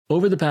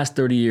Over the past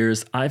 30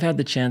 years, I've had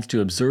the chance to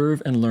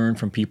observe and learn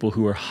from people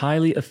who are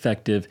highly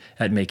effective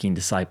at making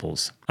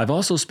disciples. I've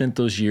also spent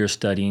those years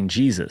studying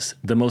Jesus,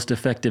 the most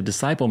effective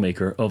disciple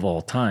maker of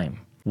all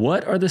time.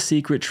 What are the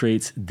secret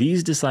traits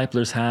these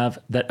disciplers have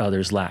that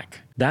others lack?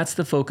 That's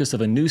the focus of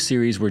a new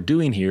series we're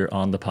doing here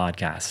on the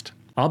podcast.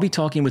 I'll be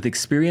talking with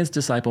experienced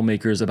disciple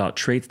makers about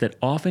traits that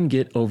often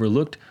get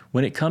overlooked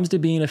when it comes to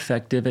being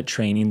effective at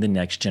training the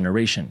next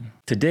generation.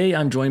 Today,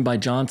 I'm joined by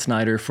John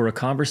Snyder for a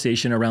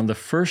conversation around the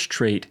first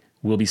trait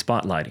we'll be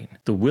spotlighting: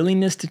 the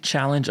willingness to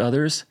challenge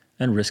others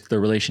and risk the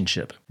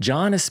relationship.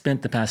 John has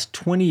spent the past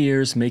 20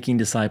 years making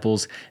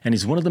disciples, and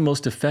he's one of the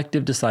most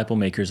effective disciple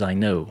makers I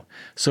know.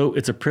 So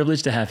it's a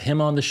privilege to have him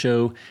on the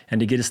show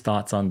and to get his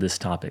thoughts on this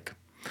topic.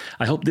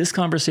 I hope this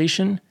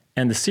conversation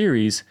and the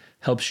series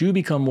helps you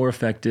become more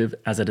effective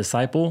as a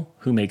disciple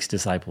who makes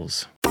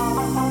disciples.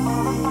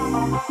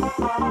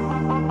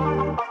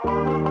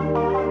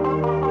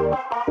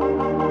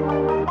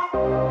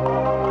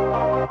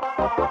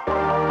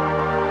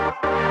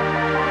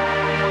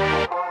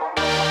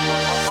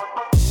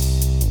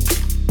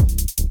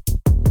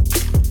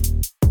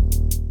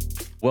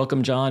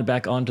 Welcome, John,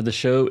 back onto the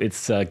show.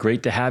 It's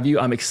great to have you.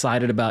 I'm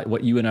excited about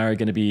what you and I are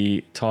going to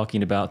be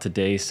talking about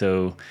today.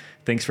 So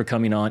thanks for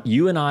coming on.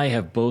 You and I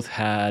have both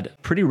had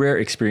pretty rare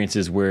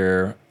experiences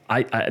where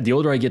the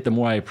older I get, the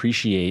more I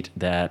appreciate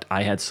that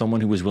I had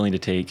someone who was willing to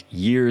take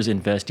years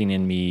investing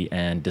in me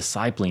and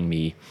discipling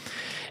me.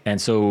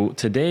 And so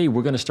today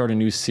we're going to start a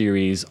new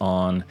series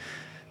on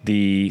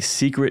the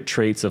secret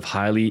traits of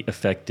highly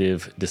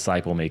effective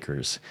disciple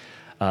makers.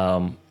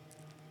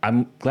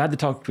 I'm glad to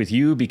talk with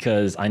you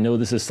because I know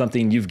this is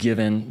something you've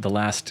given the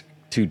last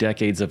 2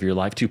 decades of your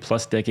life,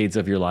 2+ decades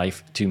of your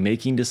life, to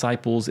making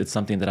disciples. It's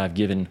something that I've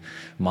given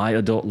my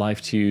adult life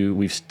to.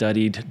 We've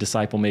studied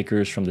disciple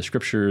makers from the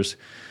scriptures.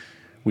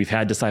 We've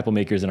had disciple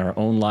makers in our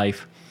own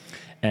life.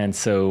 And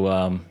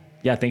so,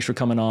 thanks for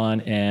coming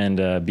on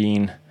and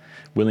being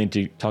willing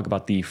to talk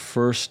about the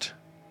first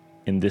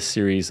in this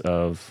series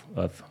of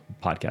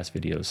podcast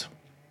videos.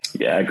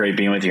 Yeah, great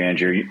being with you,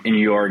 Andrew. And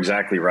you are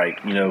exactly right.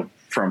 You know,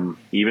 from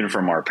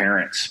our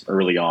parents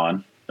early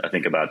on, I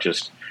think about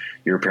just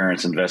your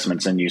parents'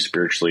 investments in you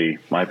spiritually,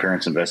 my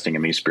parents investing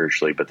in me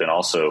spiritually, but then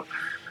also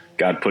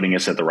God putting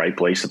us at the right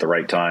place at the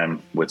right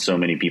time with so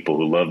many people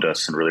who loved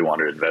us and really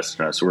wanted to invest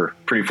in us. We're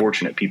pretty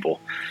fortunate people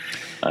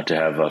to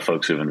have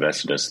folks who have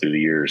invested in us through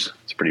the years.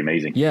 It's pretty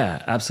amazing.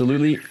 Yeah,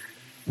 absolutely.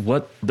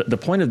 What the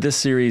point of this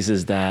series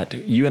is that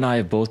you and I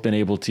have both been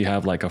able to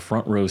have like a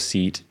front row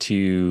seat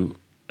to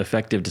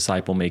effective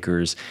disciple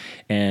makers.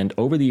 And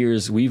over the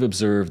years, we've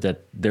observed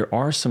that there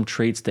are some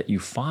traits that you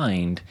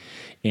find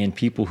in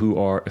people who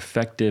are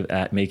effective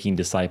at making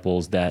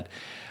disciples that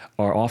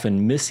are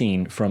often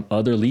missing from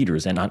other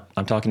leaders. And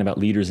I'm talking about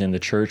leaders in the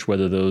church,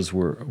 whether those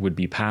would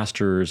be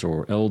pastors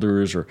or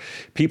elders or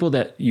people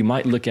that you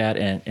might look at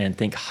and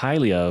think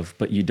highly of,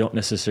 but you don't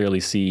necessarily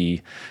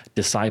see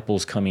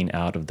disciples coming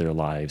out of their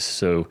lives.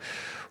 So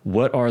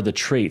what are the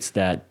traits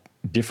that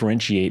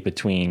differentiate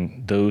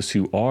between those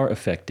who are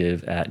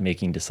effective at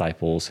making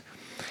disciples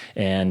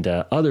and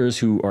others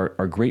who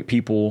are great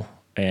people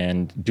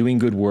and doing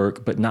good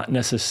work, but not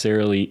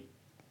necessarily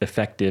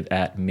effective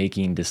at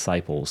making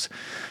disciples?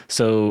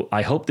 So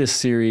I hope this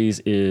series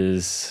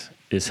is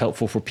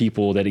helpful for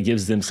people, that it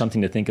gives them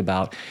something to think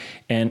about,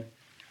 and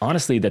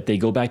honestly, that they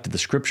go back to the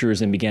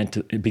scriptures and begin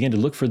to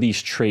look for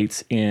these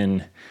traits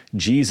in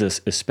Jesus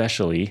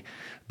especially,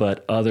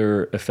 but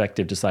other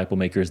effective disciple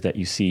makers that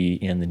you see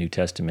in the New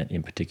Testament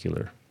in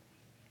particular.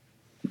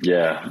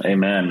 Yeah,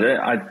 amen.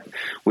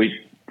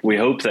 We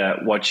hope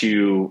that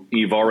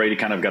you've already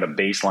kind of got a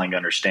baseline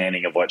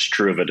understanding of what's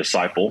true of a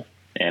disciple.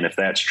 And if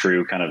that's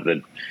true, kind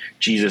of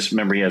Jesus,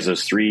 remember, he has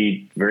those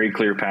 3 very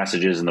clear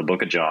passages in the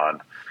book of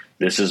John.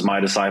 This is my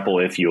disciple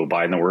if you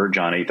abide in the word,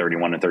 John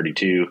 8:31 and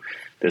 32.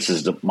 This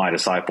is my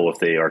disciple if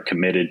they are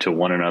committed to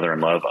one another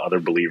and love other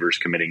believers,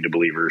 committing to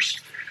believers.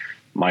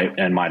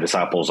 My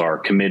disciples are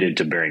committed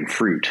to bearing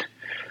fruit.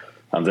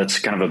 That's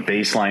kind of a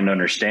baseline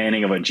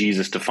understanding of what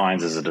Jesus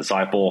defines as a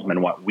disciple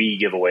and what we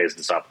give away as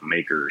disciple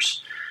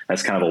makers.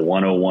 That's kind of a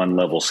 101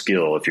 level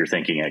skill if you're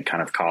thinking at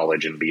kind of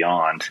college and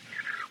beyond.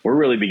 We're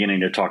really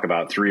beginning to talk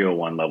about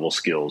 301 level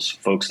skills,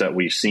 folks that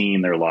we've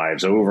seen their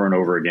lives over and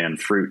over again,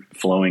 fruit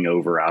flowing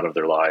over out of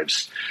their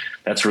lives.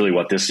 That's really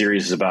what this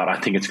series is about. I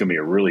think it's going to be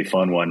a really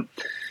fun one,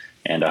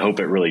 and I hope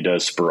it really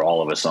does spur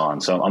all of us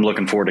on. So I'm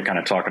looking forward to kind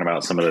of talking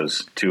about some of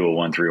those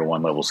 201,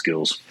 301 level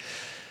skills.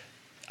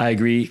 I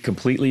agree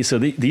completely. So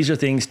these are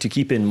things to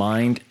keep in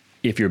mind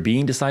if you're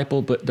being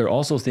discipled, but they're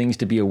also things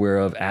to be aware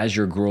of as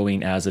you're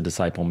growing as a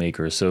disciple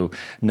maker. So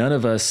none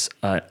of us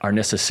are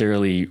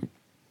necessarily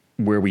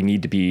where we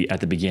need to be at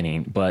the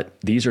beginning,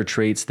 but these are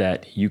traits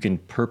that you can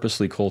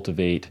purposely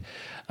cultivate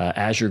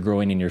as you're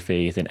growing in your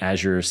faith and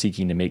as you're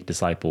seeking to make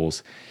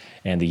disciples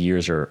and the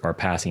years are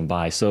passing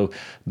by. So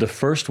the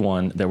first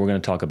one that we're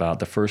going to talk about,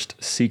 the first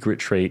secret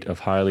trait of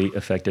highly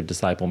effective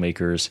disciple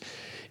makers,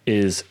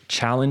 is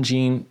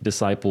challenging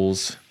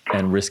disciples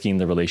and risking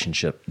the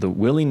relationship. The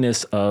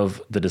willingness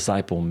of the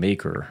disciple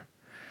maker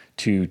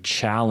to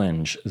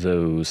challenge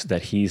those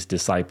that he's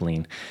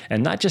discipling,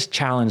 and not just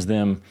challenge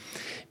them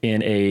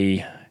in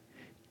a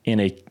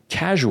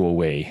casual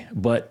way,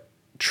 but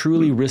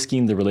truly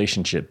risking the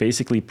relationship,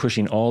 basically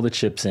pushing all the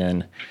chips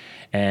in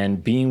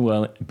and being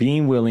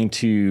willing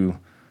to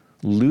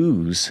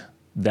lose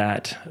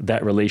that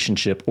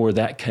relationship or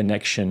that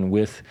connection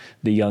with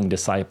the young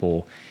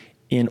disciple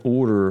in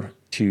order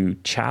to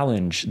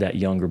challenge that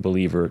younger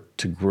believer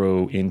to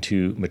grow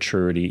into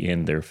maturity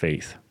in their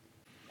faith.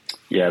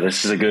 Yeah,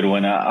 this is a good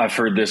one. I've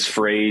heard this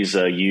phrase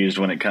used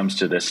when it comes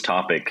to this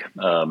topic.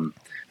 In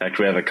fact,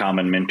 we have a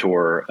common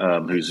mentor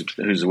who's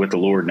with the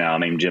Lord now,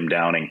 named Jim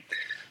Downing.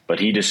 But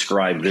he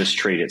described this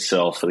trait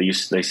itself. He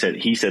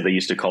said they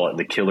used to call it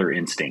the killer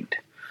instinct.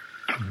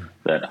 Mm-hmm.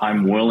 That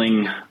I'm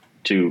willing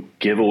to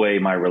give away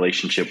my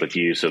relationship with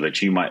you so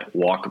that you might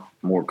walk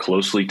more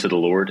closely to the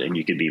Lord and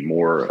you could be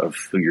more of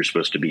who you're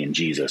supposed to be in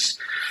Jesus.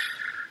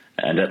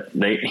 And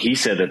he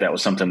said that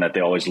was something that they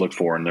always looked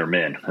for in their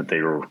men, that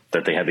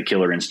they had the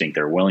killer instinct.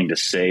 They're willing to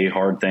say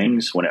hard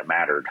things when it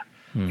mattered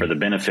for the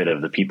benefit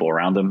of the people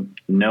around them,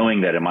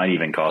 knowing that it might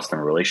even cost them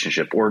a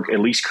relationship or at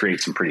least create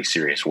some pretty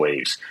serious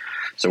waves.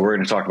 So we're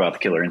going to talk about the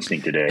killer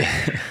instinct today,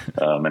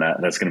 and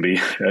that's going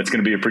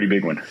to be a pretty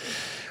big one.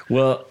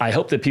 Well, I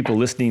hope that people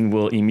listening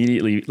will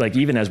immediately, like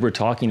even as we're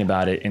talking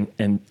about it,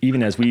 and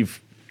even as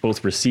we've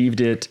both received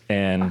it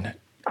and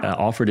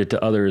offered it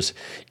to others,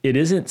 it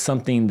isn't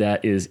something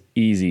that is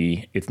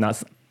easy. It's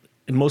not.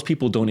 Most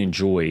people don't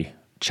enjoy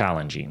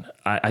challenging.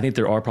 I think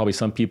there are probably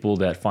some people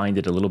that find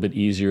it a little bit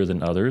easier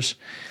than others.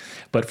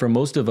 But for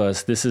most of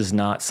us, this is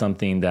not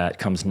something that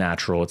comes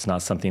natural. It's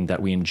not something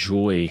that we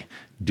enjoy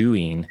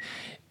doing.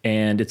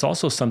 And it's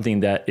also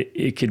something that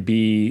it could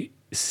be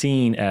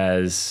seen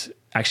as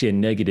actually a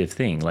negative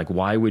thing. Like,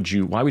 why would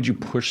you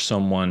push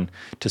someone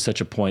to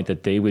such a point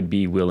that they would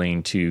be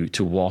willing to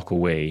walk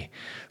away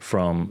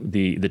from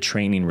the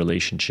training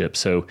relationship?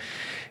 So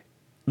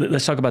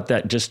let's talk about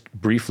that just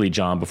briefly,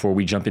 John, before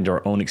we jump into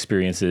our own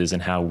experiences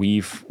and how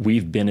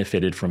we've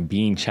benefited from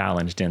being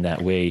challenged in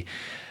that way.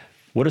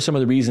 What are some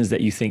of the reasons that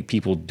you think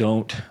people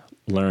don't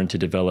learn to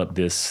develop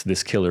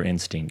this killer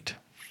instinct?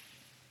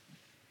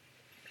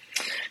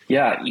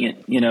 Yeah,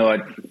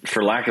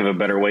 for lack of a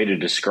better way to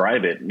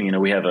describe it,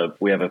 we have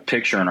a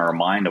picture in our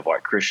mind of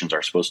what Christians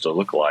are supposed to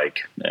look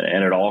like,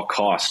 and at all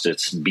costs,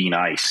 it's be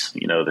nice.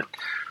 That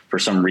for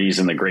some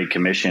reason, the Great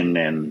Commission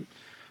and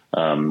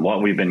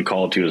what we've been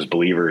called to as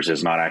believers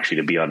is not actually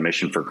to be on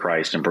mission for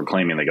Christ and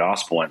proclaiming the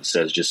gospel. And it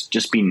says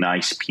just be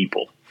nice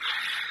people.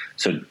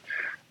 So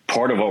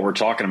part of what we're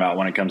talking about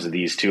when it comes to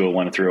these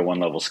 201 and 301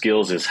 level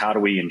skills is how do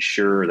we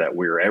ensure that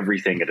we're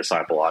everything a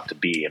disciple ought to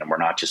be, and we're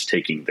not just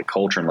taking the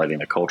culture and letting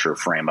the culture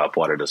frame up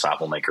what a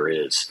disciple maker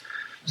is.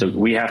 So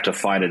we have to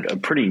find a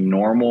pretty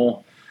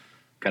normal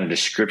kind of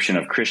description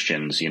of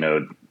Christians.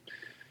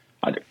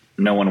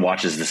 No one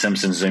watches The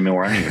Simpsons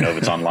anymore. I don't even know if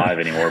it's on live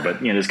anymore,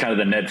 but it's kind of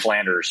the Ned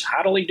Flanders,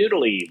 howdly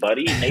doodly,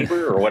 buddy,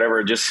 neighbor, or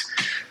whatever. Just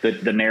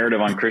the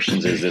narrative on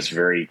Christians is this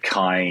very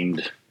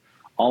kind,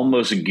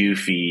 almost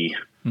goofy,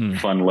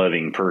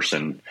 fun-loving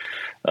person,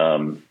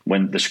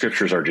 when the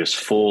scriptures are just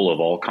full of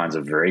all kinds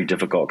of very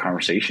difficult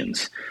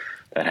conversations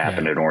that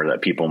happen in order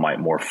that people might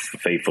more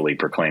faithfully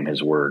proclaim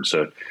his word.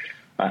 So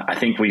I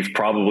think we've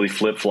probably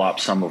flip-flopped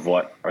some of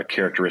what our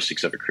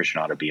characteristics of a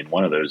Christian ought to be, and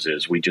one of those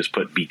is we just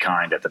put be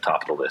kind at the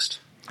top of the list.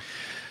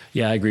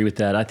 Yeah, I agree with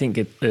that. I think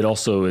it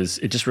also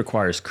it just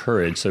requires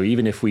courage. So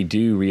even if we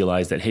do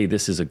realize that, hey,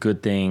 this is a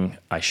good thing,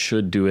 I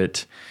should do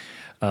it,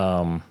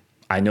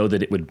 I know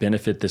that it would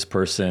benefit this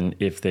person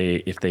if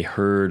they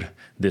heard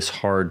this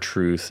hard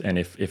truth, and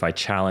if I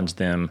challenge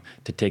them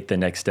to take the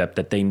next step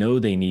that they know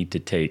they need to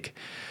take.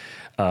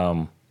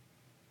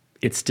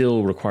 It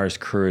still requires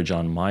courage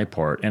on my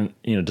part. And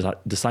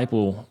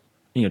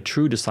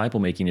true disciple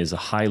making is a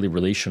highly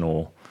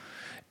relational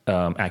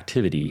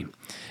activity,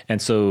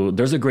 and so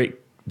there's a great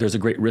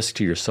risk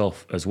to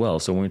yourself as well.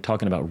 So when we're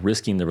talking about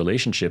risking the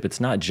relationship, it's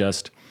not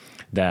just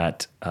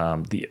that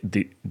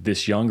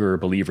this younger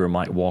believer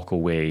might walk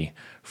away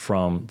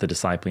from the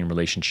discipling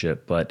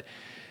relationship, but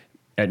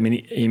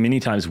many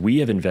times we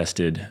have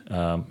invested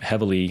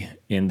heavily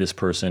in this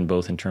person,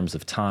 both in terms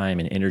of time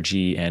and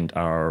energy and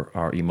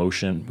our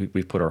emotion.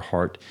 We've put our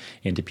heart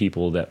into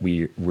people that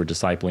we're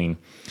discipling,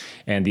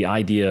 and the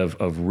idea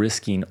of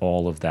risking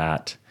all of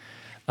that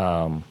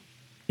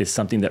is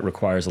something that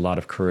requires a lot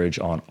of courage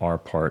on our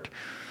part.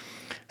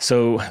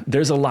 So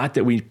there's a lot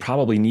that we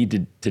probably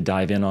need to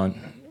dive in on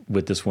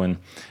with this one.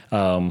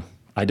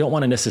 I don't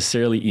want to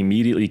necessarily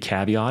immediately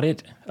caveat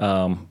it,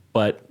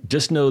 but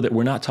just know that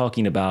we're not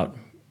talking about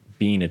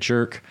being a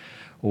jerk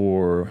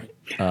or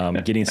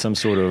getting some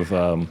sort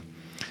of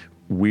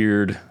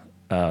weird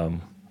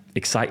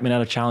excitement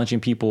out of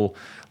challenging people.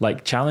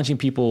 Like, challenging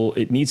people,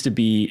 it needs to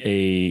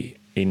be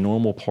a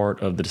normal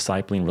part of the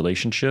discipling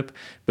relationship,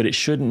 but it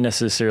shouldn't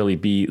necessarily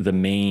be the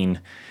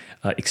main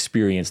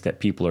experience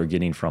that people are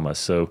getting from us.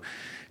 So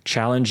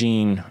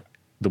challenging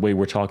the way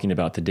we're talking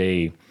about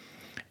today,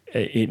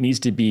 it needs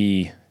to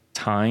be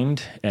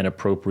timed and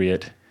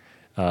appropriate,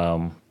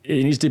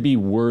 it needs to be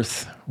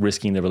worth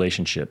risking the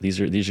relationship.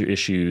 These are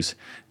issues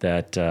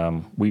that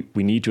we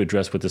need to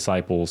address with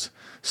disciples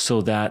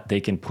so that they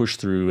can push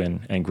through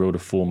and grow to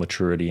full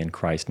maturity in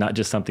Christ, not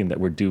just something that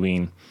we're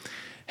doing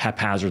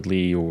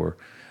haphazardly or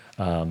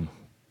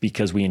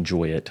because we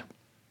enjoy it.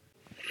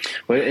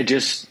 Well,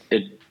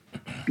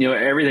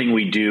 everything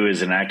we do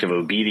is an act of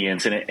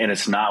obedience, and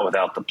it's not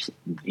without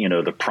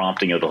the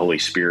prompting of the Holy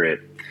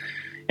Spirit,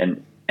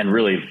 and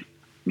really,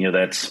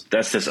 that's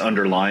this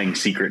underlying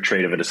secret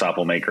trait of a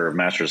disciple maker, of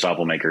master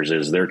disciple makers,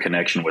 is their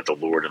connection with the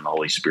Lord and the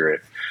Holy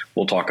Spirit.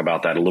 We'll talk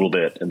about that a little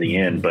bit in the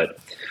end, but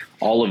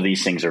all of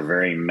these things are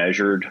very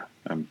measured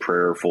and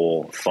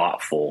prayerful,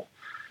 thoughtful,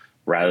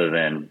 rather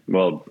than,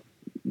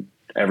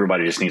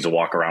 everybody just needs to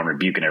walk around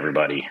rebuking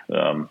everybody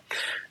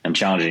and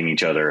challenging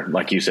each other,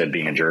 like you said,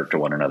 being a jerk to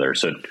one another.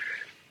 So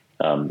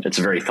it's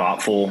a very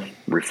thoughtful,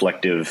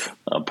 reflective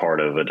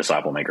part of a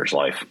disciple maker's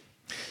life.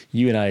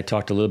 You and I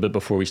talked a little bit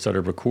before we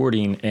started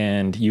recording,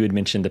 and you had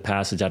mentioned the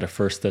passage out of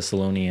 1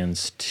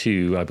 Thessalonians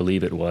 2, I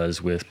believe it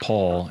was, with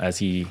Paul, as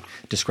he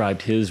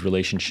described his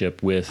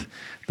relationship with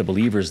the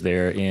believers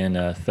there in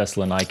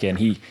Thessalonica. And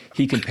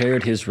he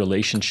compared his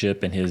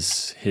relationship and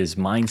his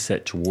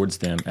mindset towards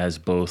them as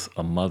both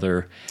a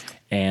mother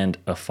and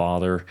a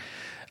father.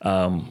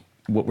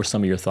 What were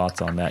some of your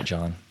thoughts on that,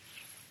 John?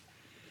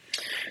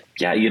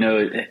 Yeah,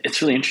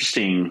 it's really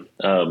interesting.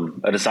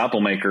 A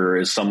disciple maker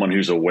is someone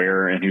who's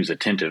aware and who's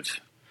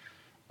attentive.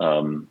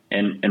 And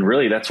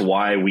really, that's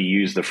why we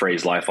use the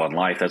phrase life on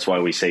life. That's why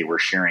we say we're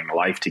sharing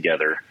life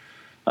together.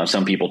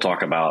 Some people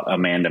talk about a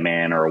man to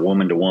man or a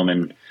woman to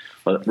woman,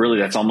 but really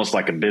that's almost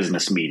like a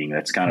business meeting.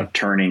 That's kind of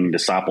turning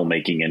disciple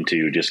making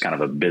into just kind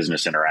of a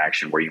business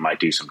interaction where you might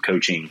do some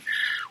coaching,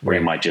 where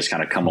you might just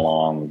kind of come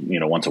along,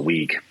 once a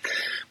week.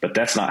 But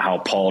that's not how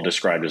Paul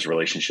described his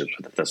relationships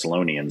with the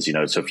Thessalonians.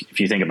 So if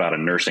you think about a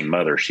nursing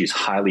mother, she's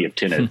highly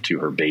attentive to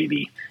her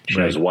baby. She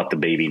knows what the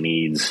baby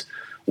needs,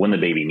 when the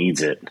baby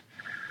needs it.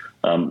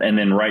 And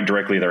then right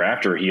directly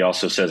thereafter, he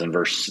also says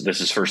this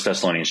is 1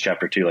 Thessalonians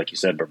chapter 2, like you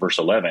said, but verse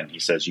 11, he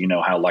says,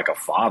 how like a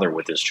father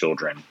with his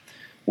children,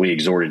 we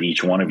exhorted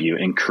each one of you,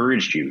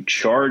 encouraged you,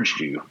 charged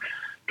you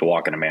to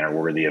walk in a manner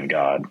worthy of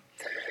God.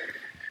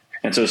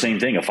 And so same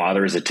thing, a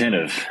father is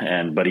attentive,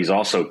 but he's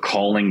also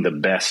calling the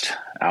best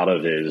out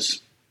of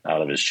his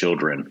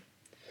children.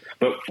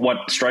 But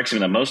what strikes me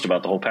the most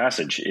about the whole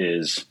passage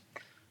is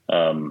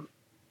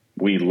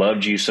we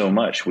loved you so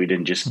much. We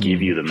didn't just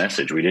give you the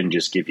message. We didn't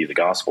just give you the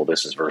gospel.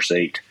 This is verse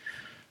 8.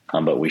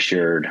 But we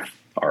shared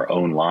our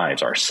own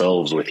lives,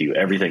 ourselves with you,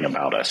 everything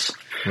about us.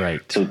 Right.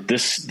 So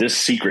this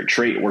secret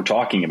trait we're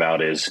talking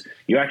about is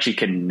you actually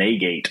can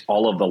negate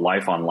all of the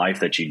life on life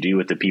that you do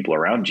with the people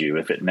around you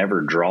if it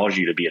never draws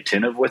you to be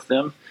attentive with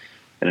them,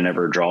 and it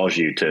never draws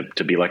you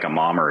to be like a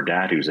mom or a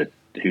dad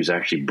who's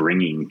actually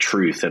bringing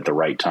truth at the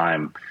right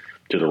time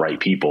to the right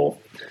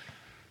people.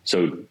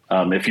 So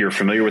if you're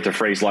familiar with the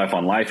phrase life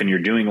on life and you're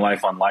doing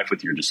life on life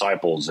with your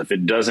disciples, if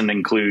it doesn't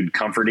include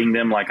comforting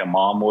them like a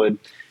mom would,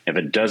 if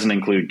it doesn't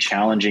include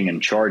challenging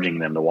and charging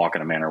them to walk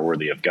in a manner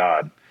worthy of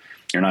God,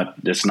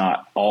 it's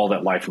not all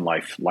that life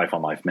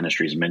on life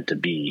ministry is meant to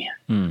be.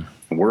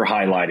 We're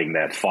highlighting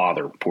that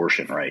father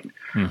portion, right?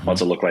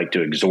 What's it look like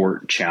to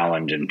exhort,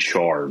 challenge, and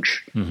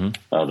charge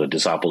the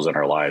disciples in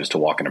our lives to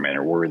walk in a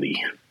manner worthy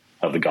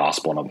of the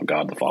gospel and of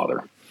God the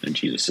Father and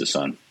Jesus his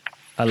Son?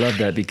 I love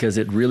that because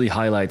it really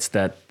highlights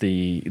that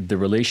the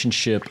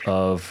relationship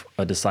of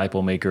a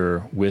disciple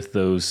maker with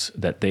those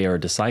that they are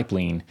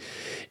discipling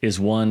is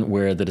one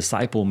where the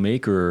disciple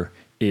maker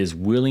is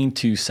willing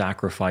to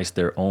sacrifice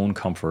their own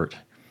comfort,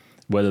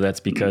 whether that's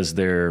because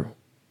they're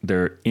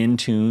in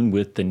tune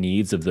with the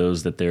needs of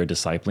those that they're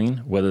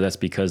discipling, whether that's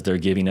because they're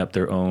giving up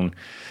their own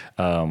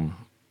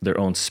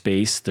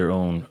space, their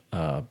own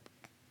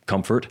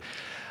comfort,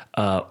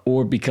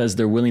 or because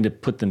they're willing to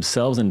put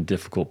themselves in a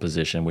difficult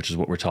position, which is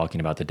what we're talking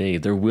about today.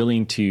 They're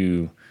willing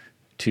to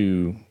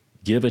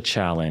give a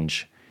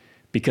challenge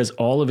because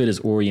all of it is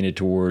oriented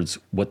towards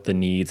what the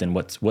needs and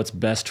what's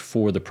best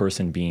for the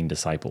person being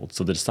discipled.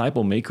 So the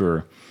disciple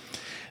maker,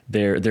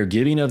 they're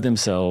giving of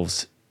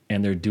themselves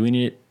and they're doing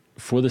it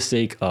for the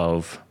sake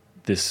of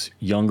this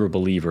younger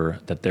believer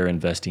that they're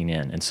investing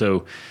in. And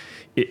so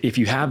if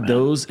you have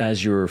those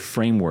as your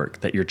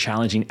framework, that you're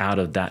challenging out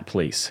of that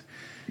place,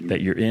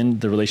 that you're in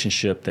the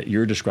relationship that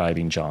you're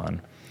describing,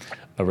 John,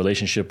 a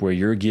relationship where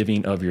you're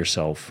giving of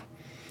yourself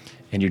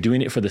and you're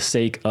doing it for the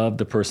sake of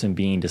the person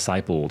being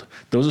discipled,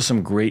 those are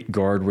some great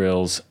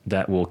guardrails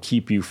that will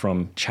keep you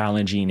from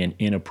challenging in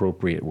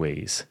inappropriate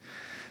ways.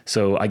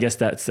 So I guess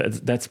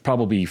that's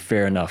probably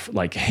fair enough.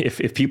 Like if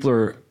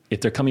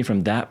they're coming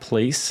from that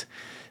place,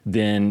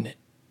 then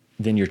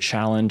your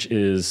challenge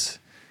is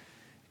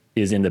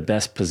in the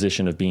best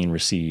position of being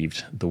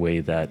received the way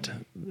that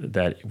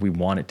we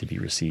want it to be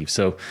received.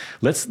 So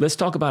let's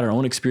talk about our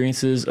own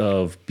experiences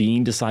of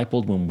being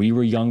discipled when we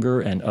were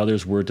younger and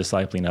others were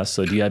discipling us.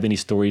 So do you have any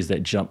stories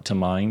that jump to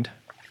mind?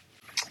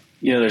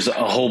 There's a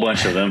whole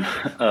bunch of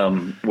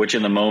them, which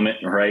in the moment,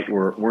 right,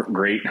 were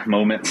great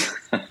moments.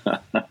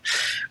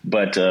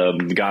 But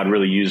God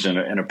really used in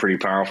a pretty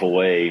powerful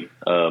way.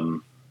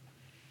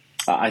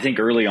 I think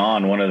early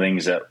on, one of the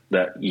things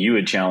that you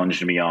had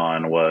challenged me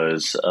on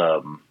was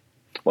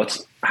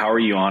how are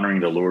you honoring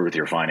the Lord with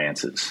your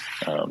finances?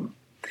 And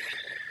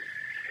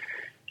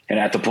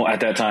at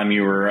that time,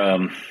 you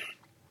were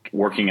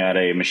working at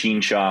a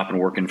machine shop and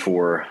working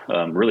for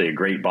really a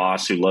great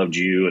boss who loved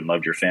you and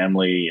loved your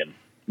family and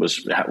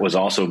was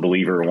also a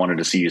believer and wanted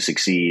to see you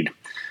succeed.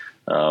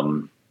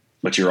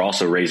 But you're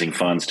also raising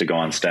funds to go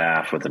on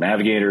staff with the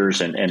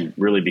Navigators and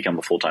really become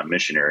a full-time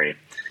missionary.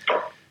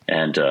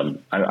 And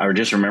I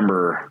just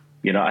remember,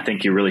 I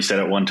think you really said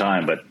it one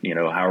time, but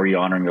how are you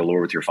honoring the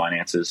Lord with your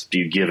finances? Do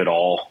you give it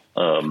all?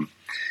 It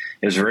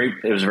was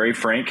very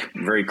frank,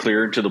 very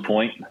clear to the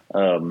point.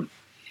 And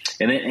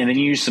then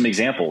you used some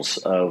examples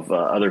of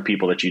other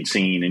people that you'd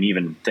seen and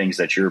even things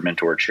that your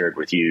mentor shared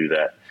with you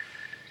that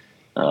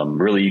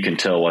really you can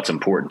tell what's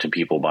important to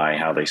people by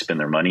how they spend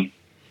their money.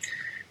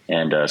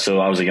 And so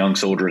I was a young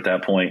soldier at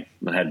that point,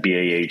 had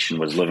BAH and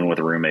was living with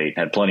a roommate,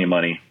 had plenty of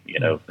money,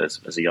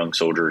 as a young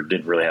soldier,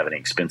 didn't really have any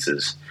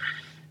expenses.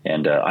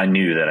 And I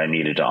knew that I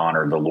needed to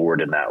honor the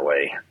Lord in that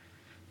way.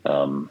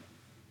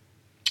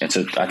 And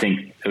so I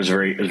think it was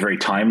very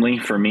timely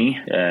for me.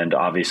 And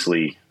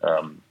obviously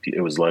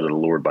it was led of the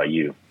Lord by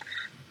you.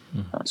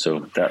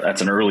 So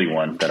that's an early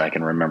one that I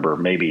can remember,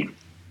 maybe,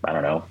 I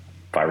don't know,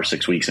 5 or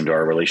 6 weeks into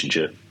our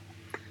relationship.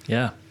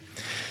 Yeah.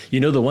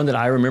 The one that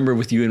I remember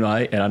with you and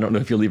I don't know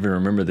if you'll even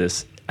remember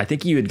this, I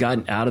think you had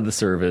gotten out of the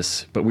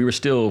service, but we were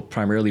still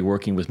primarily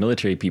working with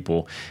military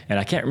people. And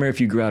I can't remember if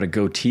you grew out a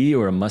goatee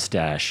or a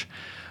mustache,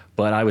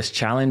 but I was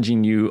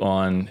challenging you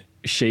on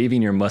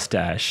shaving your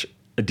mustache.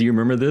 Do you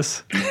remember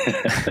this?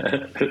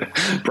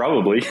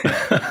 Probably.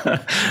 Well,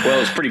 it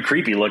was pretty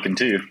creepy looking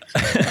too.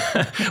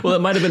 Well,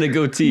 it might have been a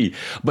goatee,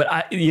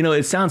 but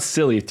it sounds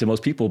silly to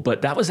most people,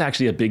 but that was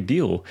actually a big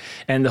deal.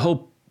 And the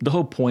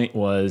whole point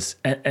was,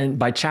 and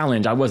by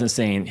challenge, I wasn't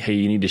saying, hey,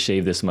 you need to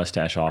shave this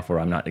mustache off or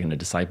I'm not going to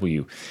disciple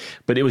you.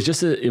 But it was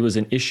just it was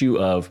an issue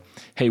of,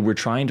 hey, we're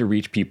trying to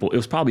reach people. It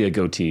was probably a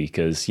goatee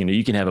because,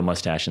 you can have a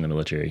mustache in the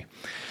military.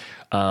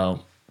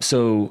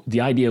 So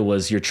the idea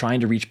was you're trying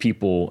to reach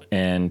people.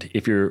 And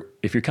if you're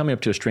coming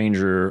up to a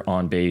stranger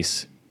on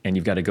base and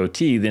you've got a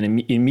goatee, then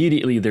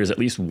immediately there's at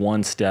least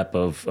one step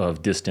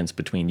of distance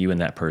between you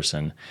and that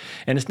person.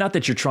 And it's not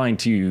that you're trying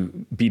to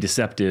be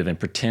deceptive and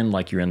pretend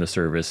like you're in the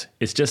service.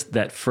 It's just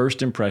that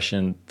first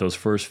impression, those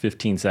first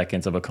 15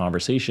 seconds of a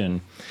conversation,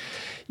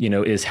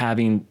 is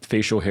having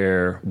facial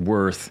hair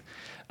worth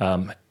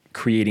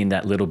creating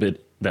that little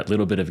bit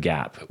of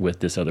gap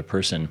with this other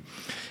person.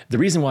 The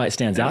reason why it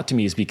stands out to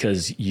me is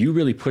because you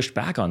really pushed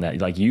back on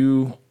that.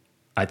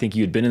 I think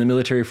you had been in the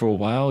military for a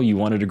while. You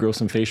wanted to grow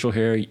some facial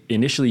hair.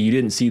 Initially, you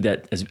didn't see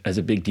that as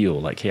a big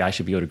deal. Like, hey, I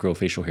should be able to grow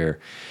facial hair.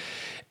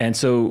 And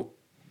so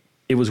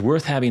it was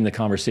worth having the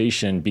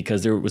conversation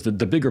because there was the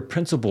bigger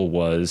principle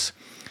was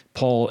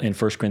Paul in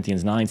 1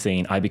 Corinthians 9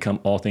 saying, I become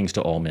all things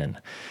to all men,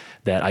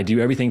 that I do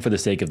everything for the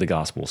sake of the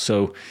gospel.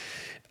 So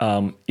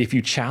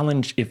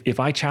if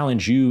I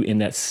challenge you in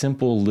that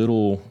simple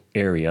little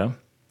area,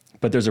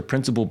 but there's a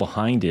principle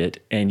behind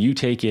it and you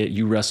take it,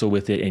 you wrestle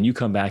with it and you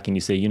come back and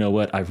you say, you know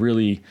what, I've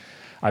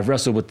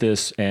wrestled with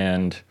this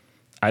and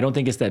I don't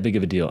think it's that big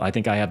of a deal. I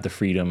think I have the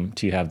freedom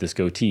to have this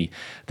goatee.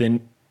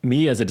 Then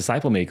me as a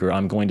disciple maker,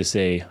 I'm going to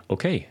say,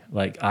 okay,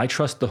 I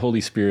trust the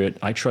Holy Spirit.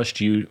 I trust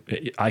you.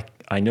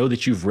 I know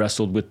that you've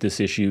wrestled with this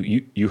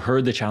issue. You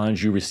heard the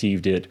challenge, you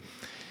received it,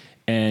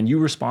 and you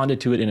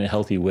responded to it in a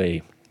healthy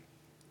way.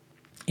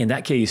 In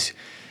that case,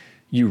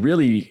 you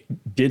really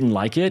didn't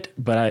like it,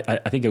 but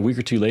I think a week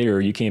or two later,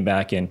 you came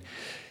back and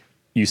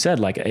you said,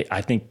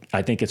 I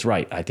think it's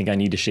right. I think I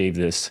need to shave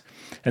this.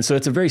 And so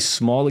it's a very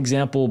small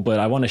example, but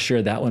I want to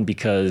share that one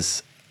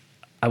because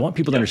I want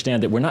people to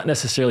understand that we're not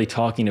necessarily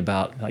talking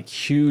about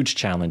huge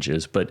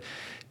challenges, but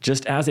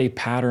just as a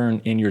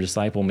pattern in your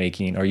disciple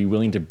making, are you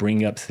willing to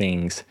bring up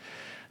things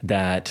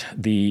that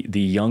the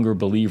younger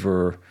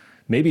believer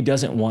maybe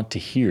doesn't want to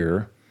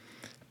hear,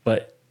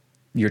 but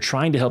you're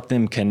trying to help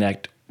them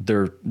connect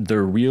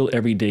their real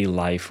everyday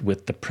life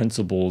with the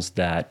principles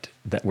that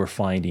we're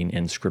finding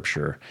in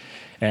Scripture.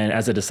 And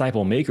as a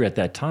disciple maker at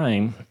that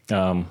time,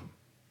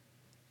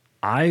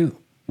 I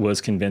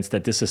was convinced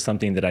that this is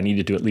something that I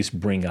needed to at least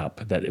bring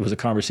up, that it was a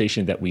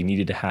conversation that we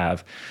needed to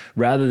have,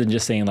 rather than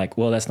just saying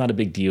well, that's not a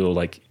big deal.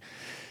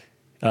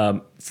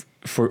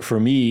 For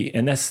me,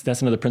 and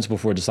that's another principle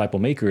for a disciple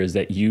maker is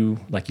that you,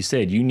 like you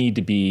said, you need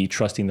to be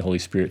trusting the Holy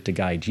Spirit to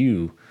guide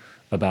you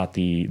about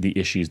the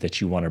issues that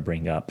you want to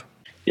bring up.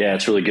 Yeah,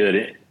 it's really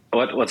good.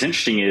 What's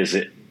interesting is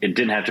it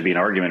didn't have to be an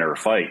argument or a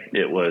fight.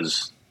 It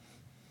was,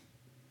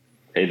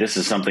 hey, this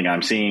is something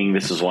I'm seeing.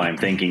 This is why I'm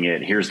thinking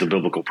it. Here's the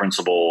biblical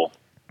principle.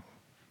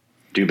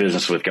 Do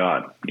business with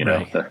God.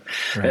 Right.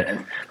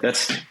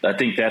 I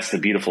think that's the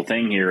beautiful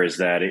thing here is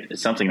that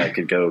it's something that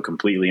could go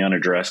completely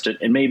unaddressed.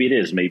 And maybe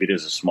it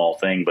is a small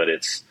thing, but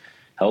it's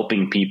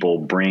helping people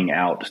bring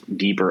out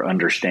deeper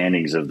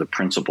understandings of the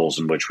principles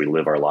in which we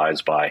live our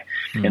lives by.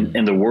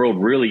 And the world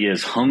really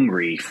is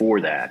hungry for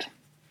that.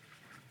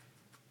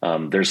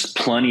 There's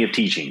plenty of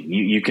teaching.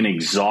 You could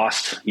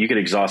exhaust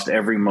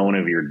every moment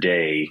of your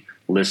day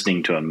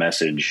listening to a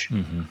message,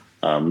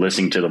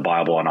 listening to the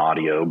Bible on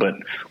audio. But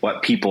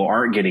what people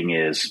aren't getting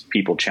is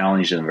people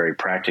challenge them very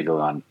practically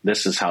on,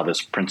 this is how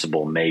this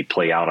principle may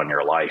play out on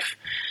your life.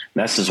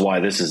 And this is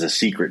why this is a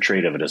secret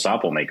trait of a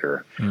disciple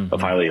maker,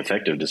 of highly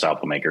effective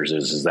disciple makers,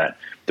 is that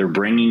they're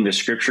bringing the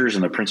scriptures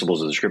and the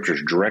principles of the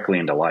scriptures directly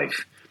into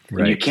life.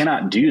 Right. And you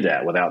cannot do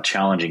that without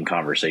challenging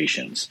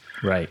conversations.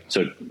 Right.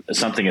 So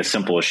something as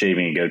simple as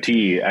shaving a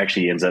goatee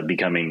actually ends up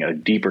becoming a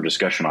deeper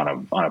discussion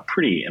on a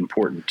pretty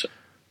important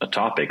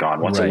topic on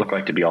what's it look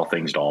like to be all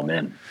things to all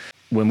men.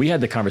 When we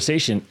had the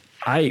conversation,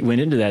 I went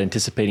into that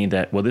anticipating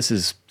that, well, this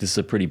is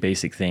a pretty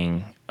basic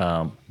thing,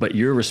 but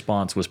your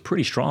response was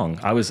pretty strong.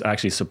 I was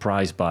actually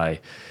surprised by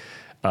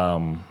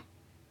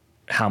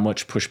how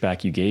much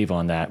pushback you gave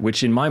on that,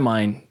 which in my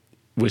mind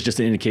was just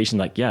an indication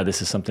like, yeah,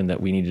 this is something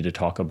that we needed to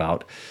talk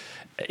about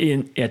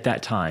at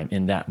that time,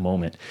 in that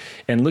moment.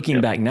 And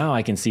looking back now,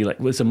 I can see like,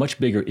 well, it's a much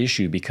bigger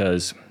issue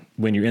because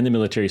when you're in the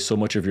military, so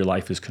much of your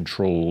life is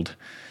controlled.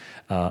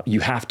 You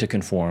have to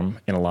conform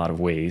in a lot of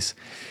ways.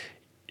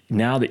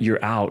 Now that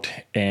you're out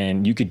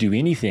and you could do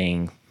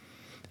anything,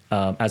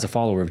 as a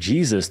follower of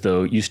Jesus,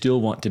 though, you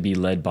still want to be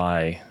led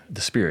by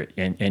the Spirit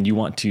and you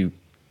want to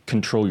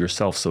control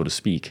yourself, so to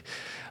speak.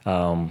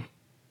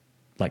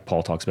 Like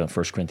Paul talks about in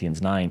 1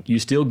 Corinthians 9, you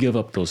still give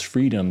up those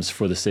freedoms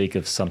for the sake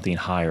of something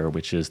higher,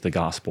 which is the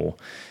gospel.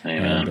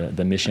 Amen. And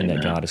the mission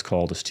that God has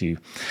called us to.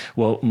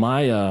 Well,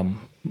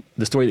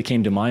 the story that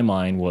came to my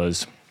mind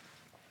was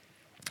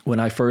when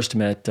I first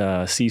met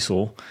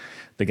Cecil,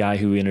 the guy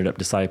who ended up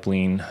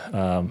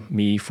discipling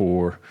me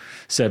for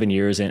 7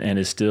 years and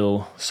is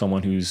still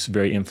someone who's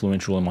very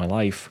influential in my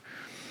life.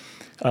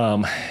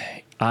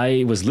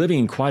 I was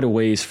living quite a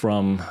ways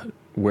from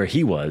where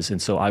he was.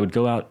 And so I would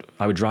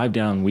drive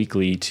down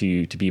weekly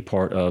to be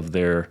part of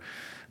their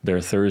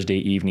Thursday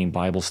evening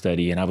Bible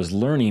study. And I was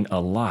learning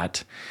a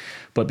lot,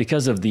 but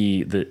because of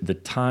the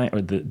time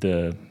or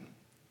the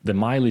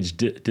mileage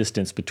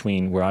distance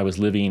between where I was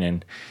living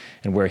and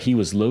where he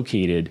was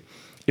located,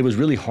 it was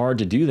really hard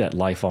to do that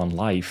life on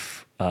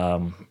life,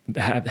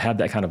 have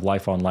that kind of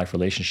life on life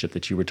relationship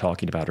that you were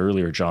talking about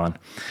earlier, John.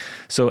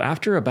 So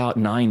after about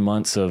 9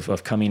 months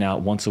of coming out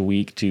once a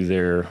week to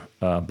their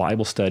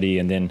Bible study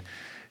and then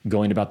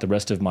going about the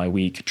rest of my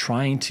week,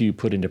 trying to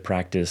put into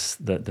practice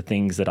the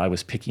things that I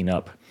was picking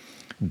up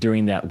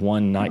during that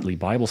one nightly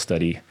Bible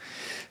study,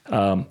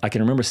 I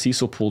can remember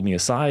Cecil pulled me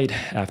aside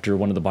after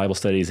one of the Bible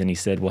studies and he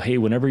said, well, hey,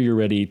 whenever you're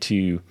ready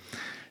to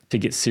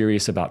get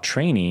serious about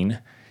training,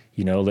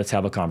 let's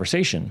have a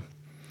conversation.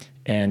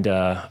 And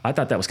I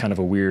thought that was kind of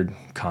a weird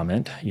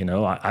comment.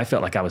 I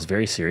felt like I was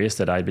very serious,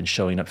 that I'd been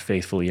showing up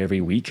faithfully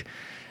every week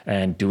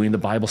and doing the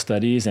Bible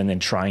studies and then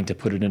trying to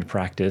put it into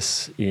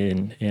practice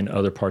in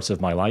other parts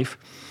of my life.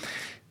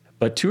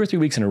 But 2 or 3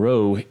 weeks in a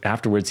row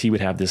afterwards, he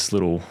would have this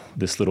little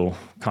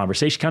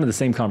conversation, kind of the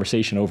same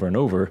conversation over and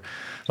over,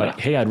 like,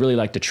 hey, I'd really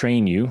like to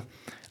train you.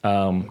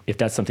 If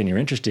that's something you're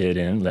interested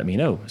in, let me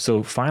know.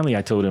 So finally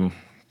I told him,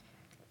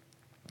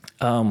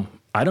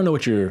 I don't know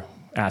what you're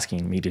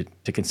asking me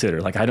to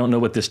consider. Like, I don't know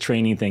what this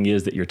training thing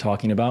is that you're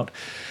talking about.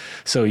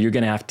 So you're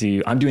going to have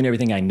to, I'm doing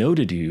everything I know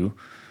to do.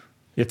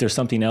 If there's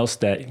something else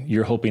that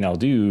you're hoping I'll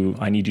do,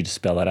 I need you to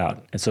spell that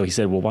out. And so he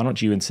said, well, why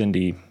don't you and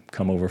Cindy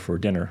come over for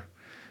dinner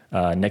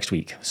next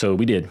week? So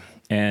we did.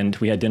 And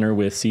we had dinner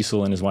with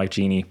Cecil and his wife,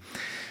 Jeannie.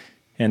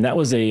 And that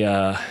was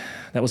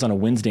on a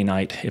Wednesday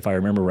night, if I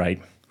remember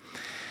right.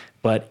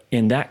 But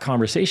in that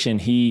conversation,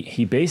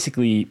 he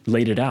basically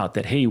laid it out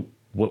that, hey,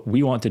 what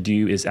we want to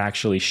do is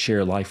actually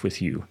share life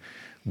with you.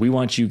 We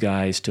want you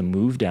guys to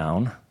move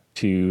down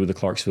to the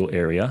Clarksville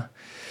area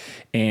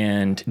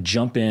and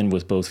jump in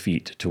with both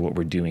feet to what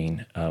we're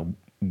doing.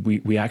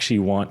 We actually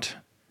want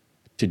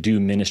to do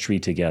ministry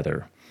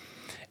together.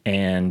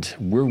 And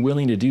we're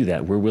willing to do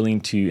that. We're willing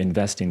to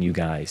invest in you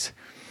guys.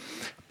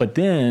 But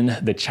then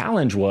the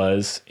challenge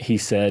was, he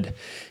said,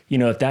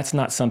 if that's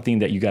not something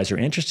that you guys are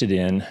interested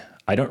in,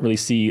 I don't really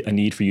see a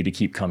need for you to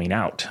keep coming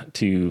out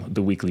to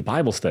the weekly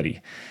Bible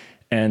study.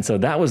 And so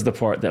that was the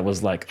part that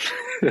was like,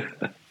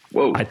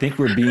 whoa, I think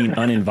we're being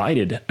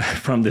uninvited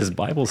from this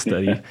Bible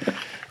study.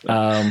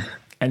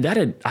 And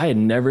I had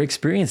never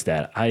experienced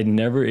that. I had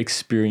never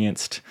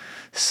experienced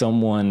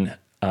someone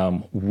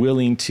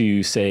willing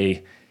to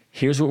say,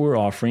 here's what we're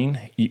offering.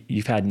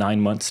 You've had 9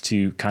 months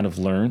to kind of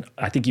learn.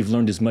 I think you've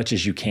learned as much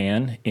as you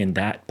can in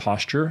that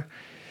posture,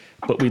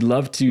 but we'd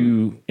love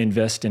to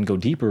invest and go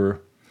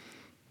deeper.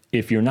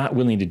 If you're not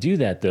willing to do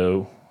that,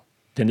 though,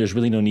 then there's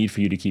really no need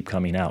for you to keep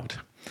coming out.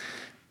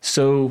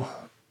 So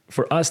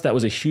for us, that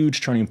was a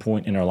huge turning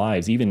point in our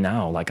lives. Even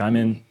now, like, I'm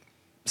in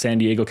San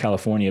Diego,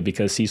 California,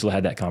 because Cecil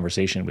had that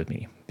conversation with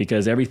me,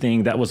 because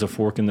everything that was a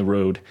fork in the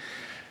road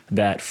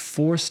that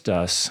forced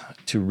us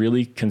to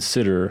really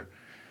consider,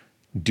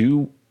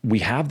 do we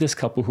have this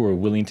couple who are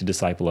willing to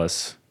disciple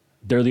us?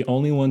 They're the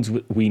only ones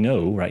we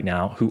know right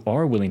now who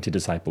are willing to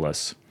disciple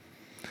us,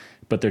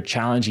 but they're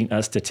challenging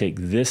us to take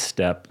this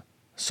step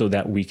so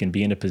that we can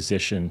be in a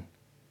position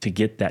to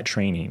get that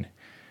training.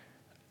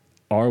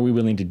 are we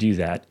willing to do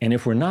that? And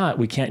if we're not,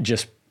 we can't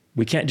just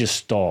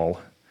stall,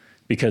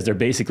 because they're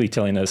basically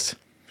telling us,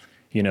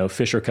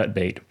 fish or cut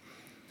bait.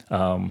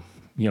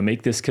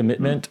 Make this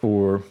commitment,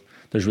 or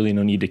there's really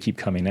no need to keep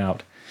coming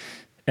out.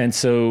 And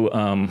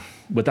so,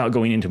 without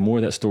going into more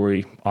of that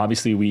story,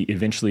 obviously we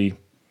eventually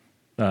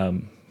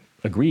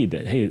agreed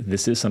that, hey,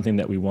 this is something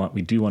that we want.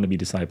 We do want to be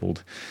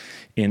discipled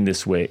in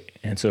this way.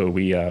 And so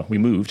we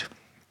moved,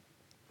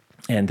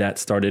 and that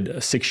started a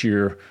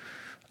 6-year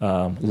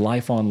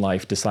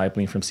life-on-life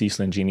discipling from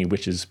Cecil and Jeannie,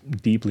 which has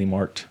deeply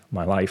marked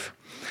my life.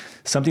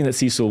 Something that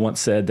Cecil once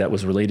said that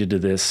was related to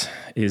this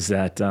is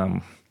that,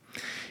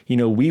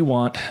 we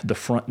want the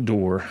front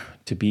door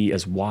to be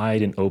as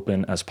wide and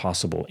open as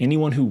possible.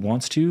 Anyone who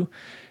wants to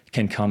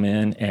can come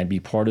in and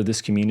be part of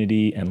this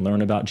community and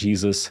learn about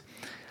Jesus.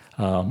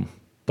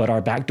 But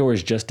our back door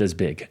is just as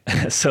big.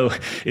 So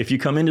if you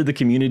come into the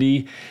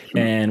community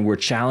and we're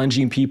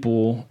challenging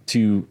people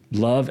to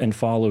love and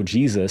follow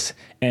Jesus,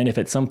 and if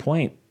at some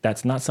point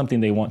that's not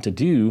something they want to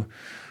do,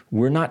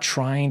 we're not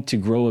trying to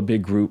grow a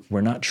big group.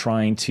 We're not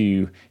trying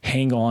to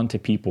hang on to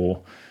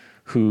people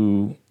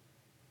who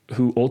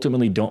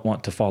ultimately don't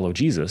want to follow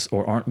Jesus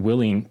or aren't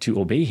willing to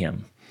obey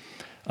him.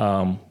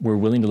 We're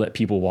willing to let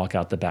people walk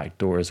out the back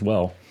door as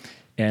well.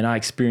 And I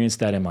experienced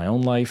that in my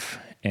own life.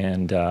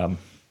 And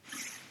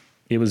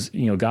it was,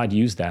 God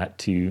used that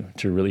to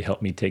really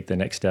help me take the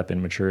next step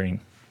in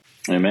maturing.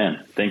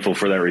 Amen. Thankful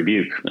for that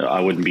rebuke. I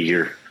wouldn't be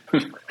here.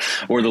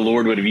 Or the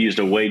Lord would have used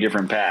a way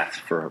different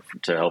path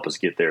to help us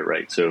get there,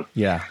 right? So,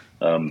 yeah,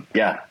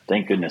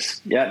 thank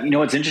goodness. Yeah,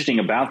 what's interesting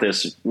about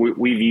this,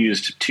 we've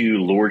used 2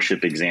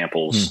 lordship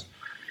examples,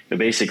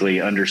 basically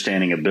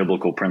understanding a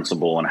biblical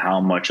principle and how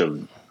much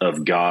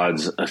of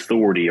God's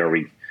authority are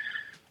we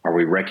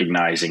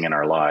recognizing in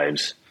our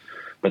lives.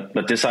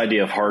 But this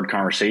idea of hard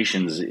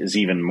conversations is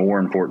even more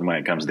important when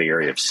it comes to the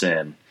area of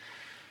sin.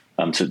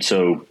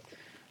 So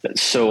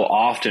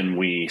often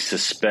we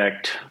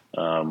suspect,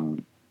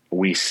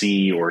 we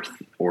see or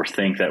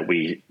think that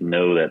we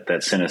know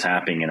that sin is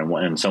happening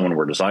and someone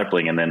we're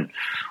discipling, and then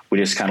we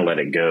just kind of let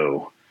it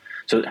go.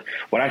 So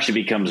what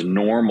actually becomes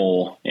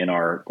normal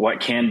what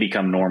can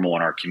become normal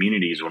in our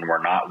communities when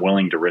we're not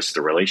willing to risk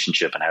the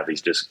relationship and have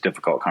these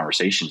difficult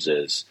conversations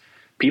is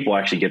people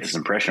actually get this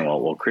impression,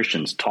 well,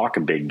 Christians talk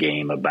a big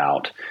game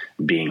about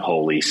being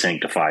holy,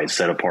 sanctified,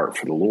 set apart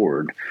for the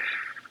Lord.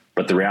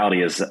 But the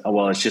reality is,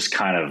 it's just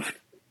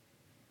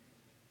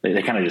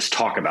they kind of just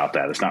talk about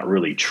that. It's not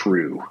really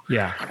true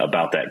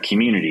about that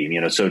community,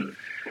 so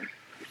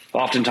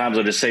oftentimes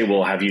I'll just say,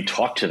 well, have you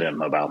talked to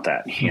them about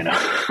that?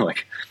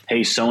 Like,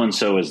 hey,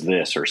 so-and-so is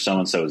this, or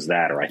so-and-so is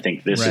that, or I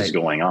think this is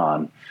going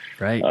on.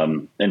 Right.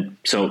 And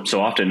so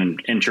often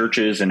in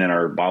churches and in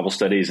our Bible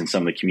studies and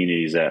some of the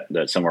communities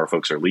that some of our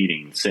folks are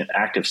leading,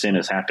 active sin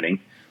is happening.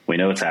 We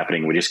know it's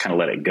happening. We just kind of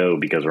let it go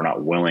because we're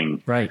not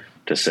willing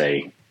to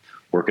say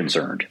we're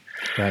concerned.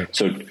 Right.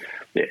 So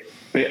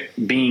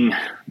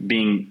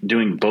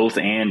doing both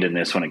and in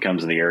this when it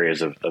comes to the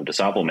areas of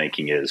disciple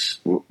making is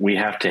we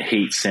have to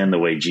hate sin the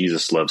way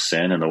Jesus loves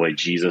sin, and the way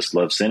Jesus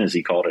loves sin is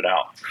he called it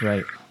out.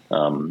 Right.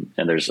 And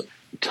there's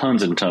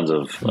tons and tons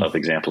of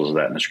examples of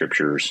that in the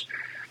scriptures.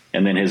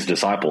 And then his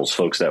disciples,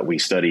 folks that we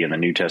study in the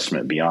New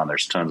Testament and beyond,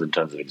 there's tons and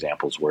tons of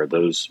examples where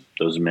those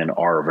men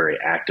are very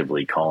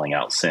actively calling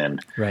out sin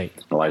in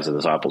the lives of the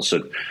disciples.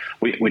 So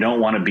we don't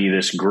want to be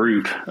this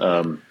group.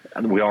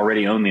 We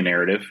already own the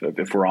narrative.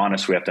 If we're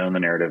honest, we have to own the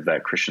narrative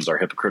that Christians are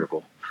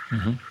hypocritical.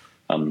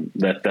 Mm-hmm.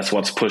 That's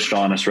what's pushed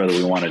on us, whether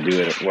we want to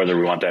do it, whether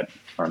we want that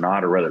or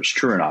not, or whether it's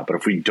true or not. But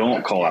if we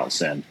don't call out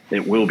sin,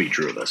 it will be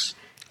true of us.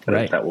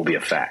 That will be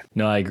a fact.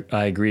 No,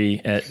 I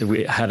agree.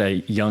 We had a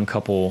young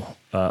couple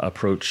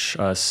approach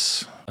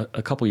us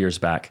a couple years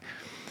back,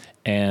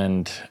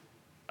 and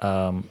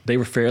they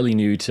were fairly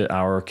new to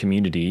our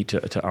community,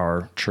 to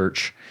our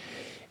church,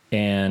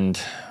 and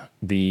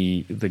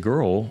the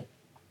girl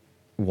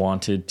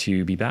wanted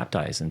to be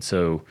baptized. And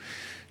so,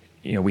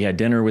 we had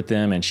dinner with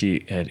them, and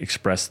she had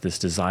expressed this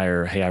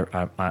desire, hey,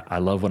 I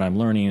love what I'm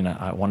learning, and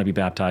I want to be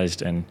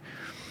baptized. And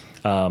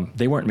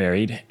they weren't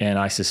married, and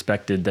I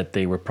suspected that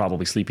they were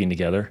probably sleeping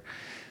together.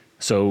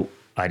 So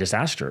I just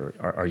asked her,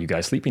 are you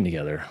guys sleeping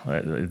together?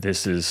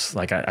 This is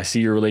like, I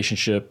see your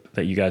relationship,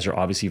 that you guys are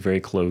obviously very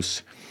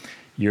close.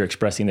 You're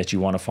expressing that you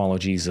want to follow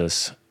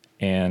Jesus,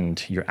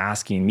 and you're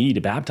asking me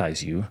to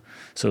baptize you.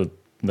 So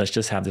let's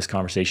just have this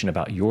conversation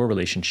about your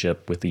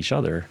relationship with each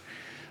other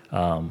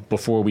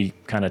before we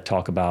kind of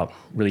talk about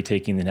really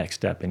taking the next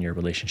step in your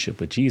relationship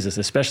with Jesus,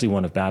 especially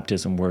one of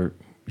baptism where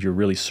you're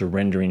really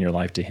surrendering your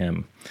life to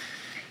him.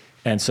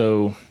 And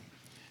so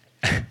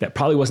that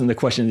probably wasn't the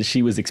question that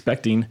she was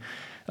expecting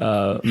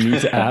me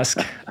to ask,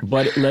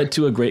 but it led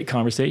to a great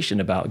conversation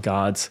about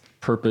God's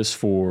purpose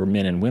for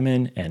men and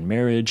women and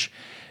marriage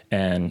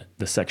and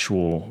the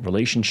sexual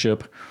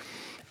relationship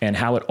and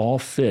how it all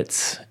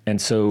fits.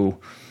 And so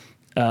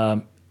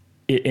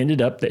it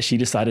ended up that she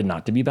decided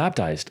not to be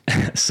baptized.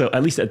 So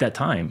at least at that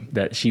time,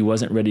 that she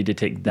wasn't ready to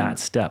take that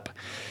step.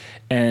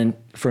 And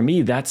for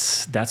me,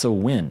 that's a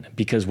win,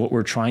 because what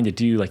we're trying to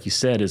do, like you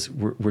said, is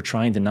we're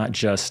trying to not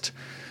just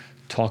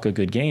talk a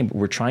good game, but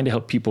we're trying to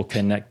help people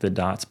connect the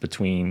dots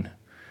between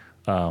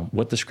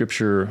what the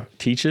Scripture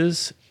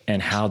teaches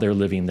and how they're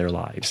living their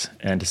lives,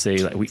 and to say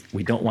like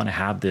we don't want to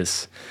have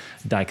this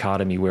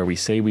dichotomy where we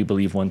say we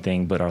believe one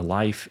thing, but our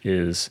life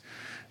is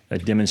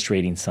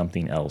demonstrating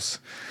something else.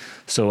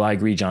 So I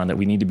agree, John, that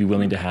we need to be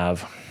willing to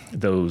have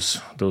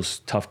those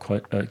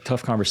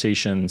tough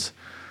conversations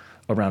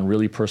around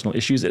really personal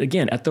issues. And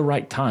again, at the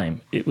right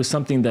time. It was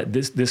something that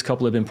this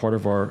couple had been part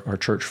of our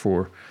church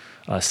for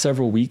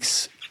several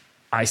weeks.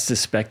 I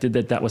suspected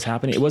that was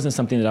happening. It wasn't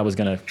something that I was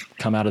going to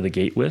come out of the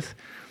gate with.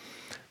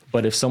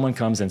 But if someone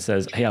comes and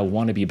says, "Hey, I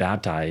want to be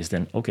baptized,"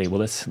 then okay, well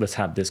let's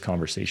have this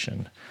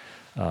conversation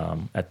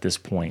at this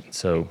point.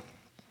 So,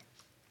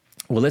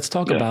 well, let's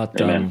talk about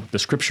the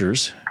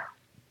Scriptures,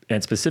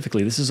 and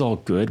specifically, this is all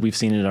good. We've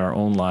seen it in our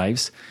own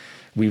lives.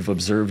 We've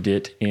observed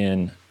it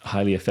in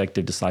highly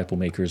effective disciple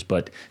makers.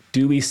 But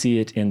do we see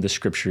it in the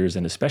Scriptures,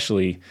 and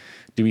especially,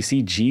 do we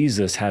see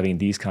Jesus having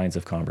these kinds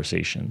of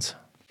conversations?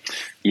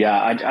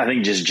 Yeah, I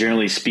think just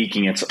generally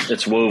speaking,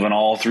 it's woven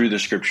all through the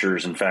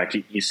Scriptures. In fact,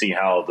 you see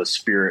how the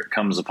Spirit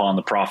comes upon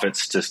the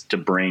prophets to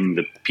bring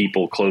the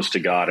people close to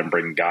God and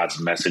bring God's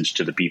message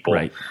to the people.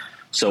 Right.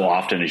 So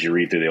often as you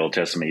read through the Old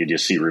Testament, you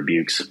just see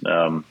rebukes,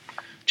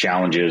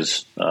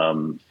 challenges,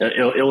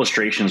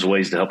 illustrations,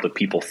 ways to help the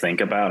people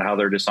think about how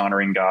they're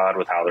dishonoring God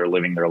with how they're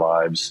living their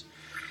lives.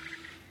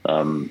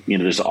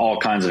 There's all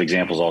kinds of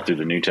examples all through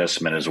the New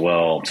Testament as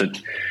well. So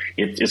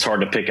it's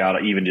hard to pick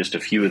out even just a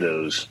few of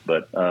those.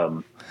 But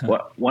one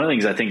of the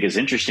things I think is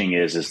interesting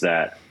is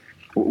that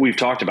we've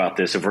talked about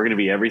this. If we're going to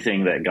be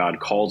everything that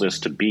God calls us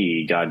to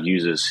be, God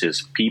uses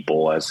His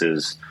people as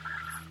His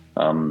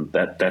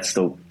that's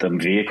the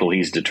vehicle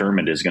He's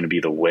determined is going to be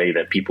the way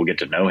that people get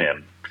to know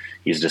Him.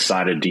 He's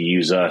decided to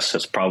use us.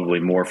 That's probably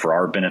more for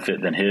our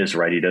benefit than His,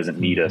 right? He doesn't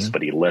need us,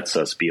 but He lets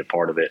us be a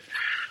part of it.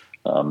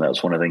 That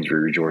was one of the things we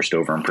rejoiced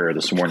over in prayer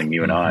this morning.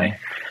 You and I,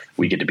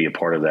 we get to be a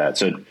part of that.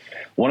 So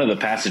one of the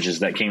passages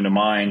that came to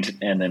mind,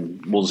 and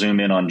then we'll zoom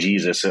in on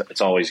Jesus.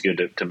 It's always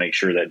good to make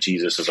sure that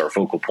Jesus is our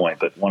focal point.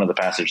 But one of the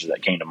passages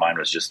that came to mind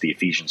was just the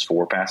Ephesians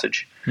 4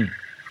 passage.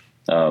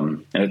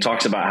 And it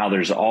talks about how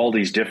there's all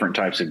these different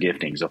types of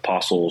giftings: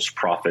 apostles,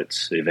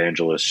 prophets,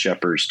 evangelists,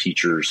 shepherds,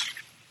 teachers.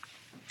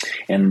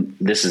 And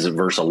this is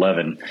verse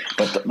 11.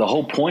 But the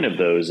whole point of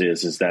those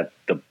is that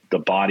the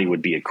body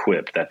would be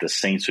equipped, that the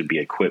saints would be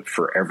equipped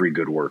for every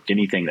good work,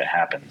 anything that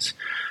happens.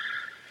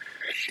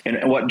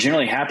 And what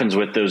generally happens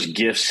with those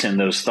gifts and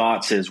those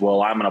thoughts is,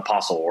 well, I'm an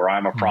apostle or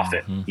I'm a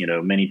prophet.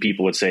 Many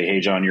people would say,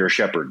 "Hey, John, you're a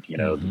shepherd,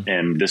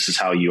 and this is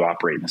how you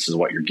operate. And this is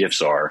what your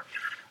gifts are."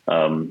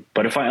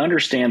 But if I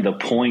understand the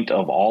point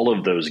of all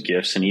of those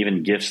gifts, and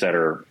even gifts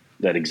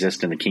that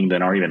exist in the kingdom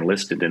and aren't even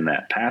listed in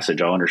that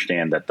passage, I'll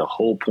understand that the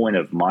whole point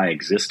of my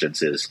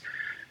existence is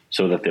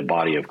so that the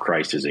body of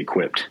Christ is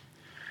equipped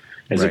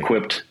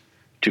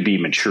to be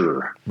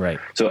mature. Right.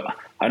 So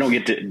I don't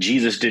get to,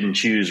 Jesus didn't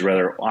choose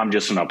whether I'm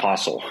just an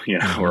apostle,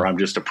 or I'm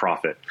just a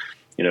prophet,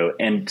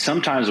 and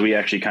sometimes we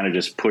actually kind of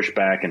just push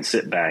back and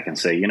sit back and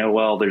say,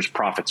 well, there's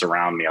prophets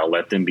around me. I'll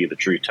let them be the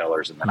truth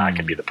tellers. And then I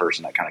can be the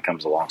person that kind of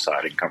comes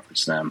alongside and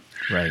comforts them.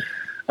 Right.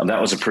 That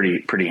was a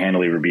pretty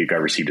handily rebuke I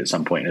received at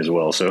some point as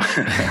well. So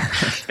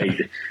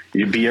hey,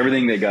 you be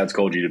everything that God's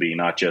called you to be,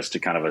 not just to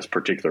kind of a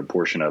particular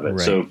portion of it. Right.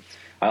 So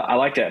I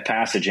like that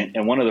passage.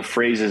 And one of the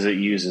phrases it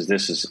uses,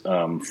 this is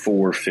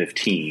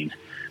 4:15.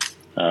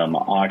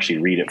 I'll actually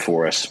read it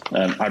for us.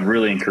 I'd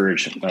really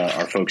encourage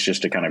our folks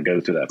just to kind of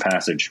go through that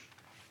passage.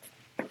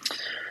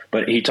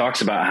 But he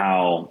talks about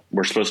how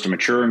we're supposed to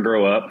mature and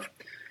grow up.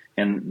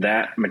 And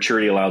that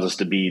maturity allows us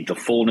to be the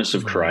fullness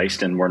of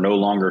Christ, and we're no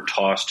longer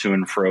tossed to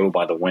and fro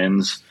by the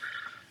winds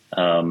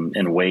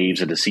and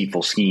waves of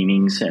deceitful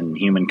schemings and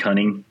human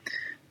cunning.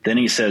 Then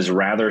he says,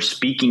 rather,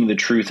 speaking the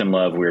truth in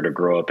love, we are to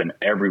grow up in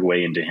every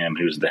way into Him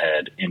who's the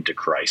head, into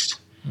Christ.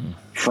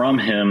 From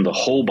Him, the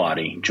whole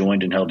body,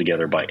 joined and held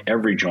together by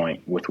every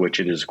joint with which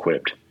it is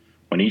equipped,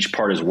 when each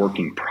part is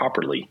working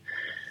properly,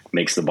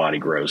 makes the body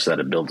grow so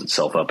that it builds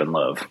itself up in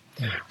love.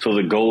 So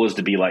the goal is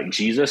to be like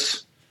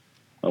Jesus.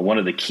 One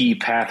of the key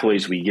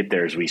pathways we get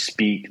there is we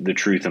speak the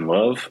truth in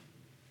love.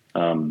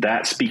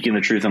 That speaking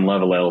the truth in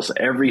love allows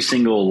every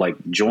single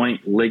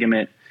joint,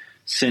 ligament,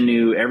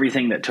 sinew,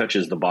 everything that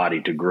touches the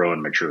body to grow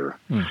and mature.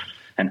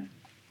 And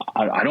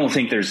I don't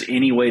think there's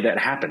any way that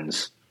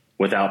happens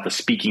without the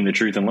speaking the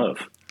truth in love.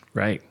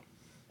 Right.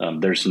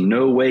 There's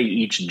no way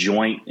each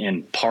joint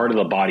and part of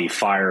the body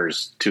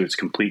fires to its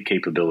complete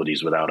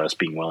capabilities without us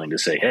being willing to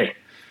say, "Hey,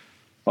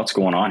 what's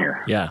going on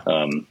here? Yeah.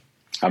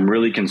 I'm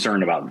really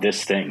concerned about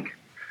this thing.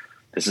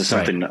 This is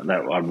something that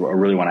I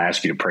really want to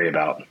ask you to pray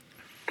about."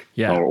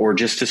 Yeah. Or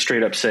just to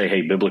straight up say,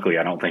 "Hey, biblically,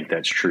 I don't think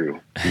that's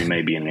true. You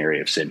may be in an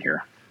area of sin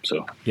here."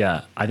 So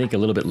yeah, I think a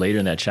little bit later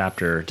in that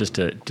chapter, just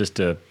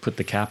to put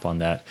the cap on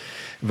that,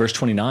 verse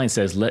 29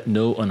 says, "Let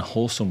no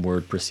unwholesome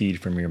word proceed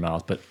from your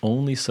mouth, but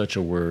only such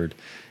a word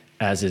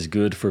as is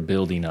good for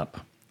building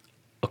up,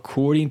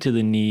 according to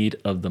the need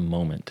of the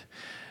moment,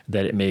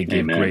 that it may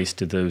give grace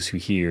to those who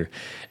hear."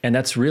 And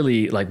that's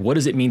really what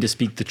does it mean to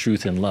speak the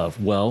truth in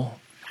love? Well,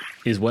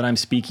 is what I'm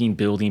speaking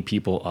building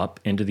people up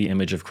into the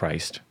image of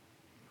Christ?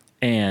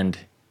 And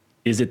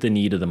is it the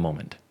need of the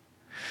moment?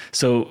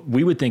 So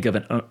we would think of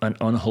an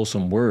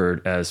unwholesome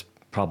word as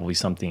probably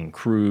something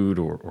crude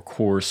or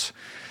coarse,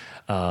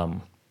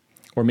 or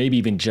maybe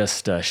even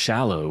just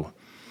shallow.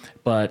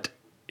 But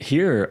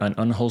here, an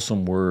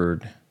unwholesome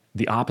word,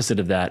 the opposite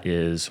of that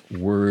is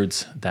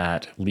words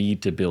that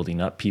lead to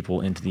building up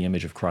people into the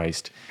image of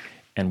Christ,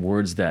 and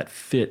words that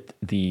fit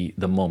the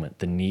moment,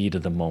 the need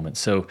of the moment.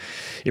 So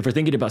if we're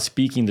thinking about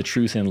speaking the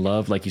truth in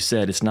love, like you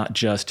said, it's not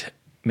just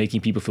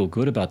making people feel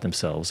good about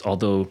themselves,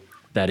 although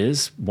that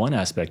is one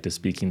aspect of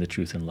speaking the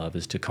truth in love,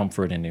 is to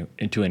comfort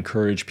and to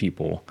encourage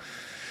people.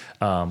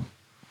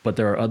 But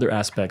there are other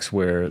aspects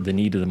where the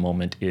need of the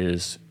moment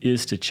is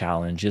to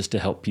challenge, is to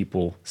help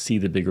people see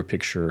the bigger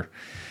picture,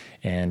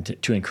 and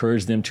to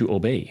encourage them to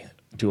obey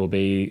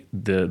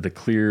the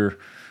clear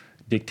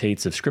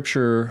dictates of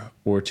Scripture,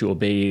 or to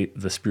obey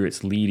the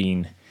Spirit's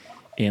leading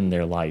in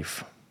their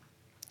life.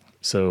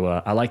 So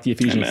I like the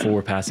Ephesians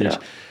 4 passage. Yeah.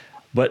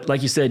 But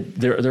like you said,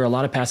 there are a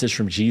lot of passages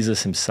from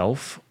Jesus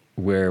himself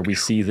where we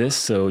see this.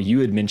 So you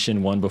had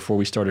mentioned one before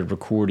we started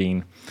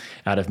recording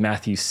out of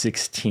Matthew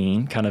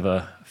 16, kind of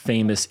a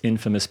famous,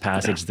 infamous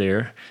passage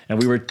there. And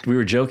we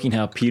were joking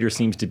how Peter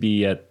seems to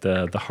be at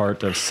the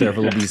heart of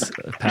several of these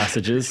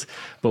passages,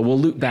 but we'll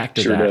loop back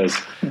to that. Does.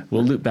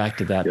 We'll loop back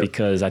to that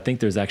because I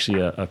think there's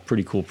actually a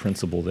pretty cool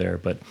principle there.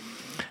 But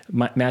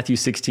Matthew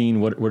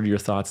 16, what are your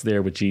thoughts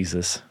there with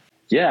Jesus?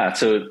 Yeah,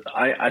 so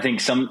I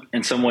think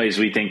in some ways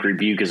we think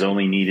rebuke is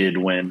only needed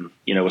when,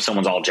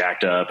 someone's all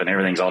jacked up and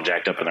everything's all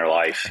jacked up in their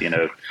life.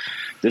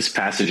 This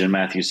passage in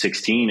Matthew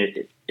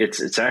 16,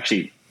 it's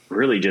actually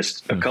really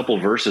just a couple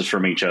verses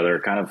from each other,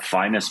 kind of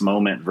finest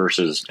moment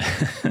versus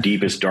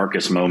deepest,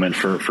 darkest moment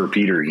for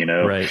Peter,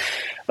 Right.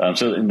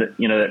 So,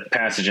 that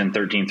passage in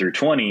 13 through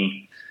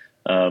 20,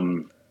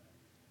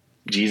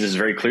 Jesus is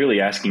very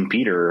clearly asking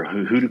Peter,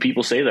 who do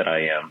people say that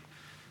I am?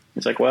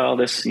 It's like, well,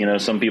 this,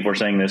 some people are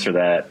saying this or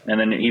that. And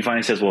then he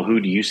finally says, well, who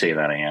do you say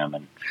that I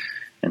am?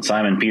 And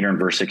Simon Peter in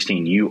verse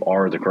 16, you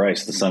are the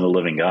Christ, the Son of the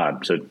living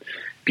God. So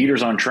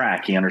Peter's on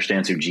track. He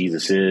understands who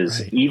Jesus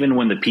is. Right. Even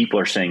when the people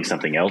are saying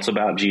something else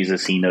about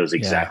Jesus, he knows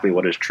exactly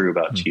what is true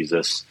about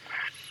Jesus.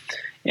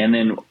 And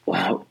then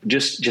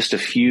just a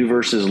few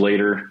verses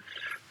later,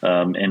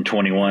 in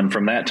 21,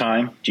 from that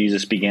time,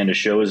 Jesus began to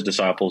show his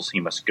disciples he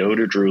must go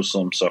to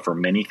Jerusalem, suffer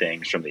many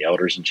things from the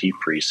elders and chief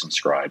priests and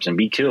scribes, and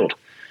be killed,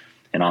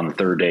 and on the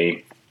third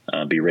day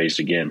be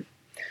raised again.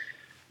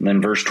 And then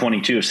verse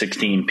 22 of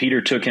 16, Peter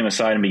took him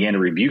aside and began to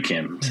rebuke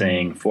him,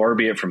 saying, far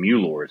be it from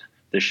you, Lord,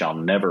 this shall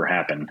never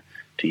happen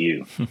to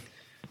you.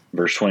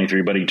 Verse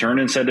 23, but he turned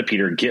and said to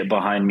Peter, get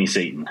behind me,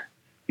 Satan.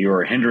 You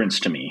are a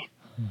hindrance to me,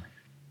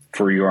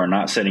 for you are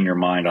not setting your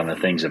mind on the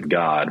things of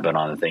God, but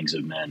on the things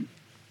of men.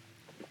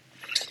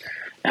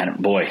 And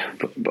boy,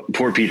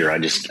 poor Peter, I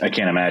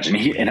can't imagine.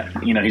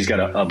 He's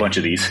got a bunch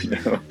of these.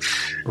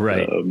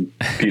 Right.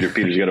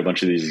 Peter's got a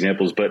bunch of these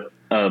examples. But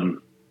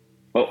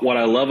what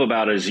I love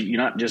about it is you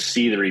not just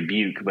see the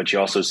rebuke, but you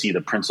also see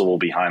the principle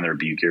behind the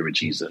rebuke here with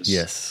Jesus.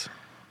 Yes.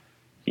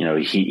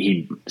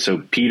 So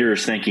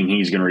Peter's thinking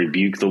he's going to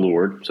rebuke the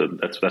Lord. So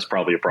that's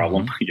probably a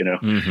problem,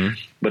 Mm-hmm.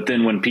 But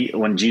then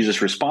when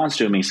Jesus responds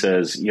to him, he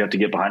says, you have to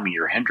get behind me,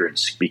 you're a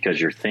hindrance, because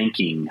you're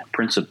thinking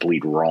principally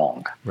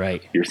wrong.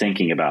 Right. You're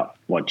thinking about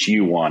what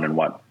you want and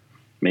what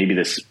maybe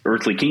this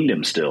earthly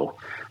kingdom still,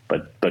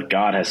 but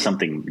God has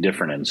something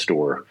different in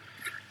store.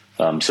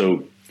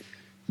 So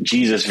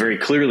Jesus very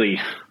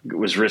clearly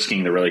was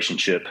risking the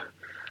relationship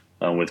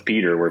with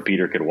Peter, where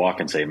Peter could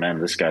walk and say,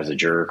 man, this guy's a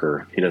jerk,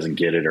 or he doesn't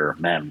get it, or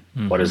man,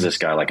 what is this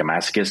guy, like a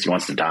masochist? He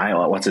wants to die?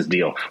 What's his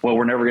deal? Well,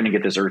 we're never going to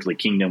get this earthly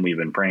kingdom we've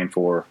been praying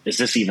for. Is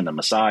this even the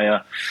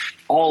Messiah?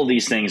 All of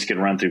these things could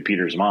run through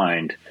Peter's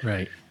mind.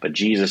 Right. But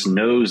Jesus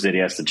knows that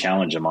he has to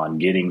challenge him on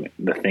getting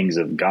the things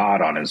of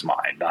God on his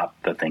mind, not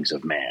the things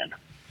of man.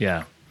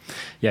 Yeah.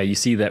 Yeah, you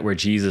see that where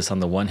Jesus, on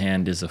the one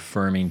hand, is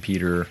affirming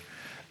Peter,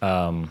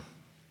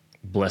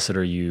 blessed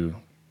are you,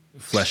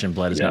 flesh and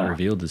blood has not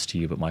revealed this to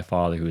you, but my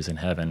Father who is in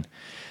heaven.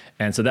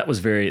 And so that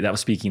was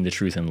speaking the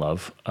truth in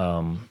love,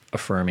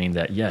 affirming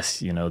that,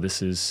 yes,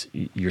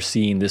 you're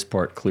seeing this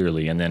part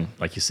clearly. And then,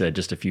 like you said,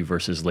 just a few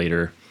verses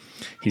later,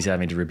 he's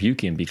having to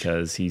rebuke him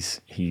because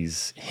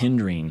he's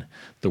hindering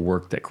the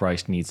work that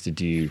Christ needs to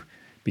do,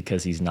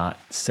 because he's not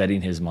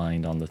setting his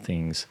mind on the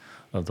things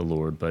of the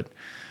Lord, but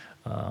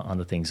on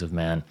the things of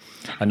man.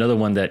 Another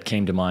one that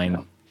came to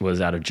mind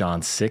was out of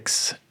John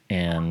 6,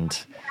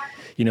 and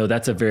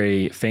that's a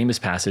very famous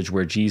passage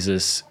where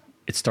Jesus,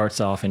 it starts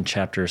off in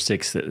chapter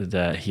 6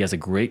 that he has a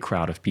great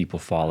crowd of people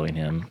following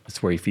him.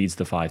 It's where he feeds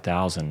the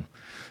 5,000.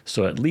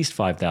 So at least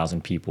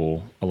 5,000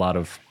 people. A lot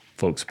of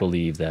folks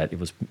believe that it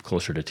was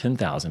closer to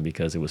 10,000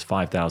 because it was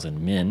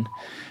 5,000 men.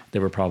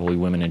 There were probably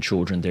women and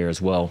children there as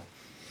well.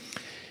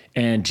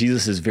 And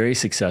Jesus is very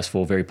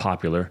successful, very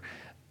popular,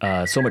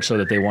 so much so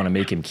that they want to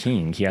make him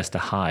king. He has to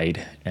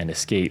hide and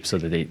escape so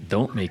that they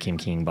don't make him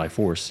king by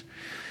force.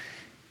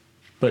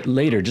 But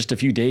later, just a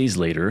few days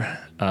later,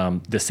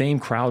 the same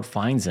crowd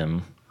finds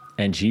him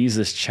And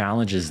Jesus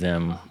challenges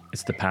them.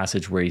 It's the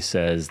passage where he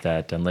says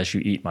that unless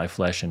you eat my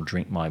flesh and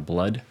drink my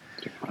blood,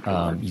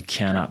 you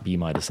cannot be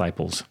my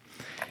disciples.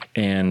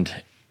 And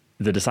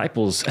the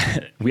disciples,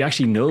 we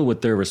actually know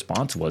what their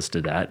response was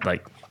to that.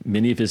 Like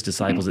many of his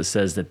disciples, it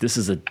says that this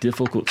is a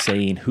difficult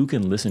saying. Who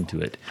can listen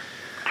to it?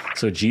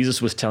 So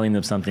Jesus was telling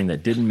them something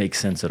that didn't make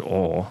sense at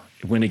all.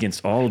 It went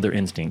against all of their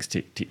instincts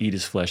to eat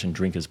his flesh and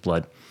drink his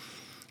blood.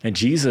 And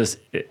Jesus,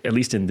 at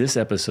least in this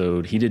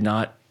episode, he did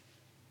not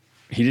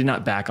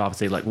back off and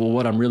say like, well,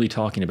 what I'm really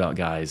talking about,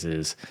 guys,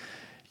 is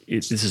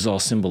this is all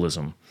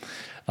symbolism.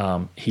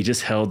 He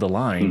just held the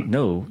line.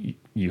 No,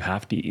 you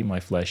have to eat my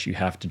flesh. You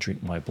have to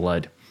drink my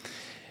blood.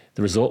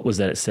 The result was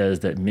that it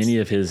says that many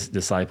of his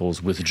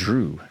disciples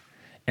withdrew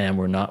and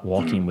were not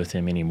walking with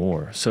him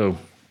anymore. So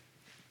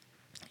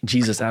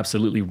Jesus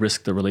absolutely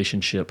risked the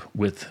relationship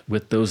with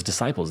those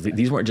disciples.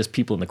 These weren't just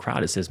people in the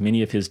crowd. It says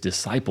many of his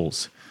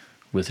disciples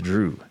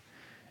withdrew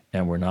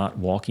and were not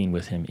walking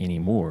with him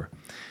anymore.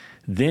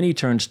 Then he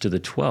turns to the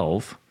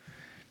 12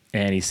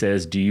 and he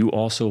says, do you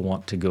also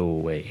want to go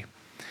away?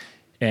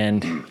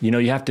 And,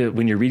 you have to,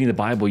 when you're reading the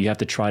Bible, you have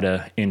to try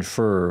to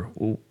infer,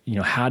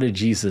 how did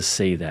Jesus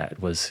say that?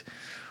 Was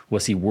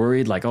he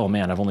worried like, oh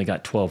man, I've only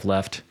got 12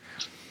 left?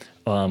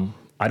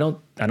 I don't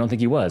think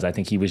he was. I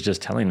think he was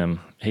just telling them,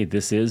 hey,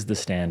 this is the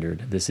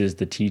standard. This is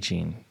the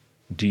teaching.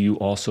 Do you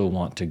also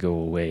want to go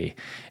away?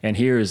 And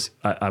here's,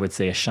 I would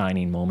say, a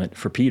shining moment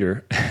for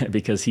Peter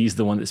because he's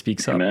the one that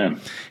speaks up. Amen.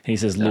 And he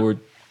says, Lord,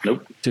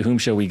 to whom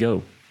shall we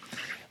go?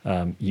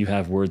 You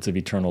have words of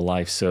eternal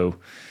life. So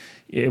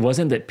it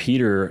wasn't that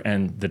Peter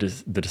and the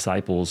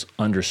disciples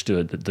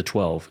understood, the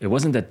 12. It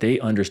wasn't that they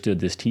understood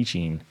this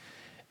teaching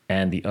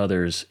and the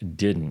others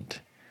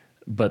didn't.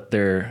 But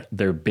their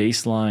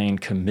baseline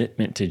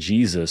commitment to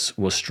Jesus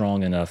was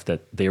strong enough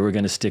that they were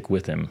going to stick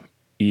with him,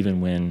 even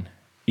when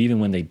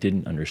they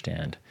didn't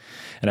understand.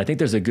 And I think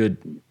there's a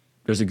good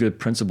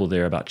principle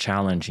there about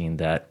challenging,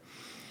 that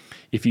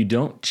if you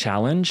don't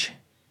challenge,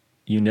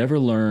 you never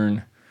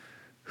learn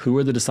who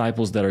are the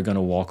disciples that are going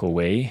to walk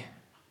away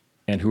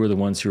and who are the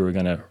ones who are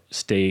going to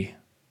stay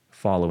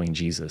following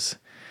Jesus.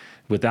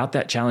 Without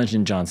that challenge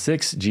in John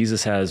 6,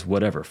 Jesus has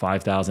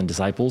 5,000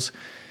 disciples.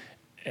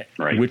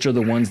 Right. Which are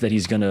the ones that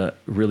he's going to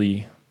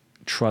really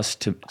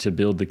trust to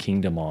build the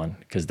kingdom on?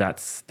 Because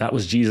that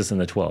was Jesus and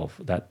the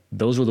 12.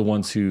 Those were the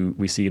ones who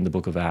we see in the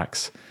book of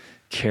Acts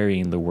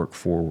carrying the work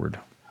forward.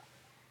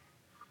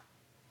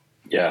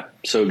 Yeah,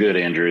 so good,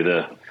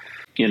 Andrew.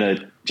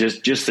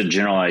 Just the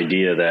general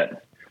idea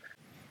that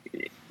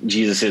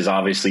Jesus is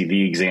obviously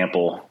the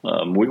example.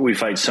 We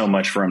fight so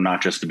much for him,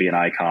 not just to be an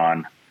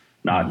icon,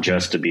 not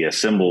just to be a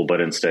symbol, but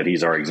instead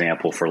he's our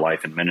example for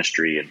life and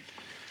ministry. And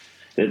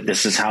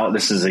this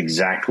is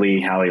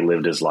exactly how he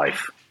lived his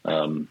life.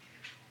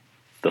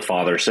 The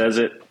Father says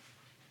it,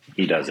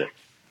 he does it.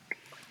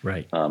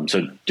 Right.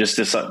 So just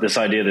this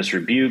idea, this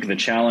rebuke, the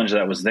challenge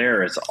that was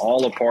there, it's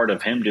all a part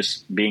of him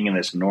just being in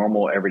this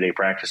normal everyday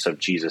practice of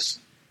Jesus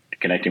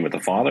connecting with the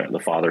Father. The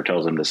Father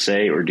tells him to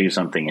say or do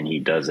something, and he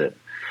does it.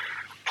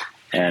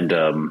 And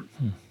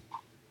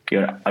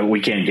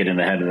we can't get in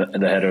the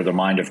head or the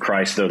mind of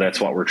Christ, though that's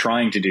what we're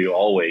trying to do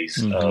always.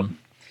 Mm-hmm.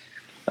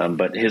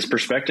 But his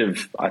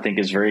perspective, I think,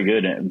 is very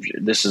good. And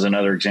this is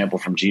another example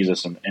from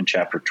Jesus in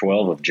chapter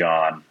 12 of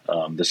John.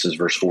 This is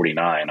verse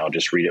 49. I'll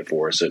just read it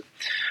for us.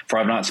 For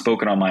I've not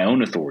spoken on my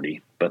own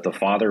authority, but the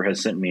Father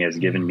has sent me, has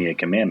given me a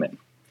commandment,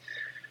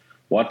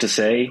 what to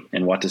say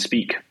and what to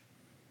speak.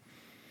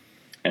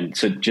 And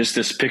so just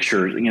this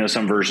picture,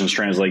 some versions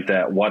translate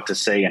that, what to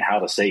say and how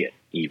to say it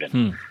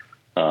even.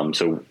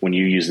 So when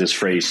you use this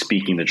phrase,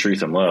 speaking the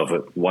truth in love,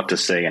 what to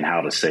say and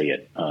how to say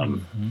it.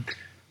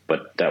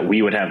 But that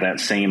we would have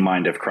that same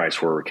mind of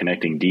Christ where we're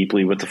connecting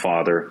deeply with the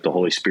Father. The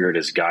Holy Spirit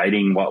is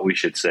guiding what we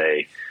should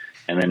say.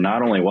 And then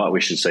not only what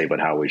we should say, but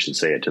how we should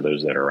say it to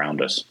those that are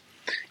around us.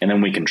 And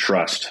then we can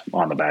trust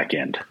on the back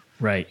end.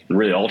 Right. And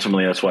really,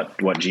 ultimately, that's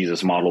what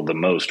Jesus modeled the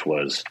most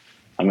was,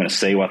 I'm going to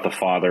say what the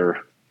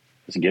Father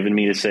has given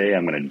me to say.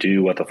 I'm going to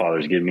do what the Father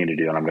has given me to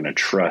do. And I'm going to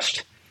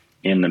trust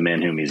in the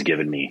men whom he's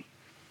given me,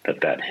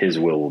 that his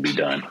will be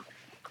done.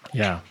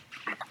 Yeah.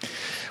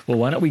 Well,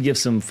 why don't we give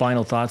some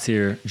final thoughts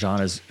here,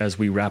 John, as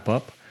we wrap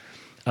up?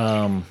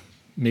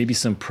 Maybe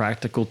some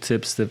practical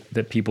tips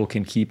that people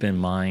can keep in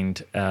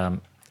mind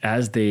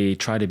as they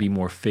try to be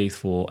more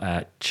faithful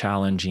at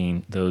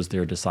challenging those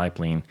they're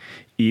discipling,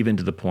 even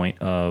to the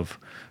point of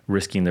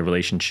risking the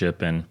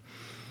relationship. And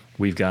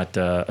we've got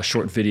a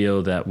short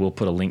video that we'll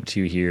put a link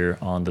to here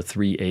on the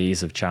 3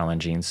 A's of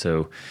challenging.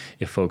 So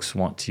if folks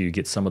want to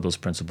get some of those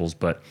principles,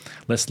 but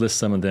let's list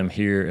some of them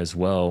here as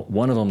well.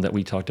 One of them that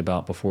we talked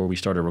about before we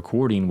started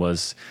recording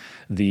was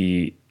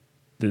the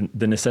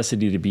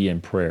necessity to be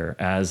in prayer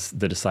as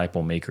the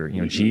disciple maker.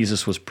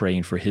 Jesus was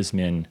praying for his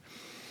men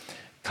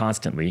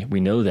constantly. We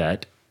know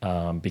that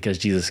because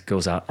Jesus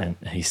goes out and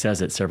he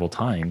says it several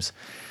times.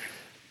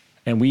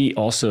 And we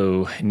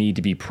also need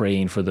to be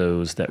praying for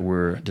those that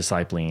we're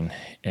discipling.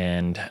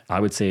 And I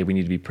would say we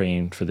need to be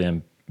praying for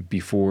them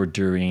before,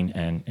 during,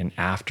 and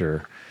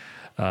after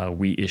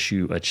we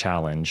issue a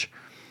challenge.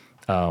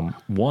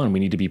 One, we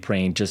need to be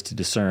praying just to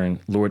discern,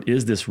 Lord,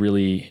 is this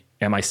really,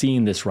 am I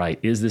seeing this right?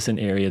 Is this an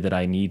area that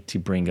I need to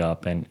bring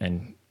up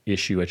and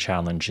issue a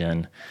challenge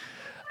in?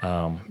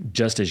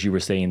 Just as you were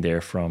saying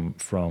there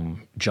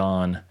from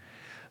John,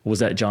 was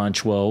that John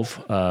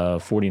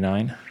 12,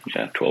 49?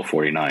 Yeah,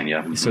 12:49,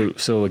 yeah.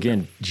 So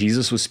again,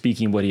 Jesus was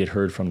speaking what he had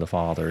heard from the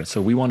Father.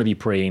 So we want to be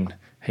praying,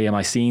 hey, am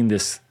I seeing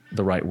this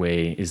the right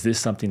way? Is this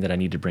something that I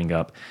need to bring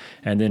up?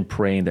 And then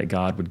praying that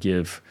God would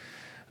give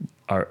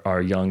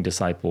our young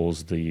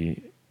disciples the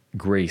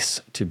grace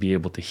to be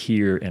able to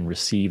hear and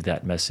receive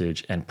that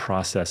message and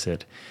process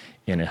it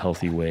in a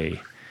healthy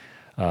way.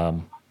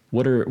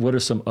 What are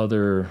some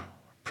other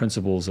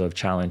principles of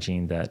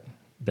challenging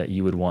that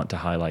you would want to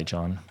highlight,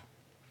 John?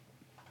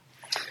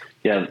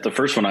 Yeah, the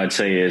first one I'd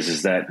say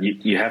is that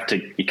you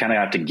kind of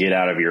have to get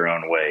out of your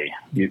own way.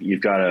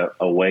 You've got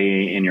a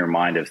way in your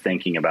mind of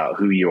thinking about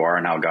who you are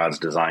and how God's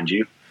designed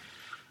you.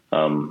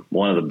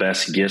 One of the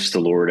best gifts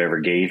the Lord ever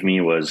gave me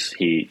was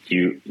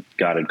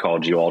God had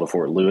called you all to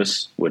Fort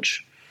Lewis,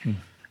 which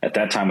at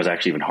that time was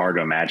actually even hard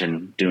to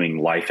imagine doing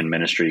life and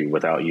ministry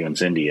without you and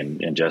Cindy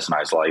and Jess and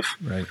I's life.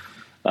 Right.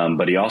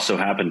 But he also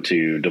happened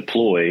to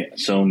deploy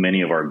so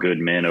many of our good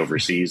men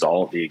overseas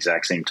all at the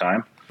exact same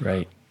time.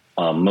 Right.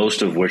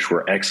 Most of which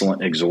were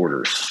excellent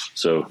exhorters.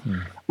 So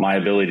my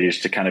ability is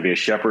to kind of be a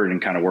shepherd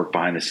and kind of work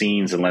behind the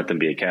scenes and let them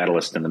be a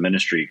catalyst in the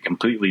ministry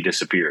completely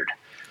disappeared.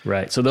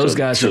 Right. So those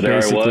guys were there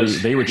basically,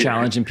 they were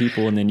challenging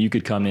people, and then you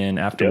could come in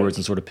afterwards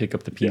and sort of pick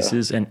up the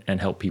pieces and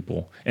help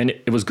people. And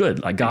it was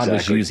good. Like God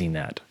was using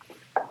that.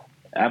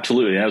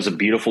 Absolutely. That was a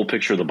beautiful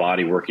picture of the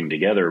body working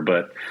together.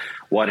 But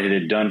what it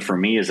had done for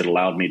me is it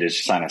allowed me to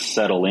just kind of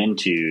settle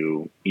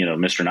into,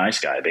 Mr. Nice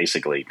Guy,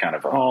 basically kind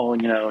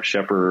of,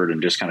 shepherd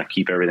and just kind of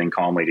keep everything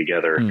calmly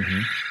together.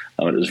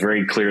 Mm-hmm. It was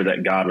very clear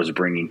that God was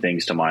bringing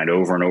things to mind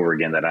over and over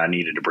again that I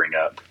needed to bring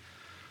up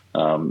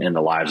in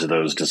the lives of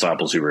those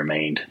disciples who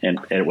remained. And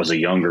it was a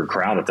younger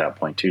crowd at that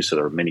point too. So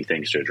there were many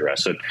things to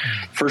address. So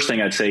first thing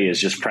I'd say is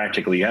just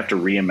practically, you have to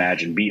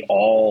reimagine, be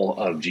all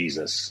of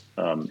Jesus.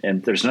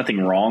 And there's nothing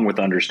wrong with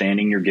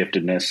understanding your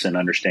giftedness and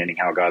understanding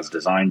how God's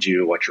designed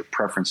you, what your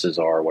preferences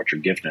are, what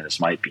your giftedness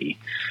might be.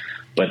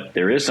 But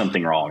there is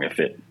something wrong if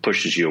it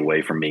pushes you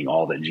away from being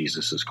all that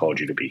Jesus has called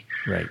you to be.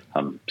 Right.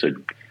 So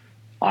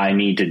I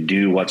need to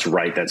do what's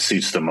right that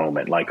suits the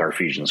moment, like our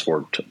Ephesians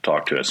 4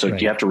 talk to us. So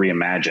you have to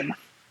reimagine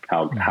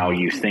how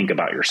you think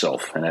about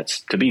yourself, and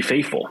that's to be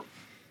faithful,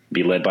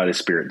 be led by the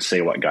Spirit, and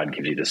say what God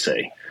gives you to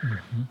say.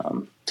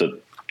 Mm-hmm. So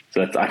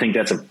I think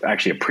that's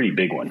actually a pretty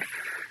big one,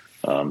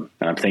 and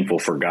I'm thankful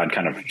for God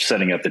kind of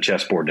setting up the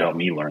chessboard to help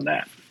me learn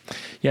that.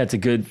 Yeah, it's a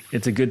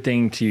good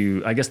thing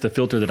to. I guess the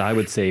filter that I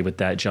would say with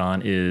that,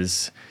 John,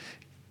 is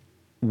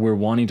we're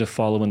wanting to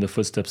follow in the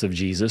footsteps of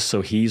Jesus, so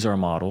He's our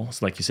model.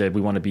 So like you said,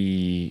 we want to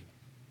be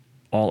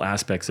all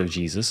aspects of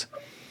Jesus.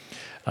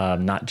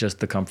 Not just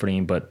the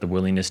comforting, but the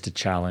willingness to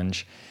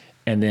challenge.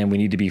 And then we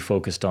need to be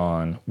focused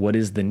on what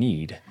is the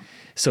need.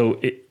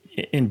 So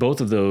in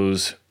both of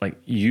those, like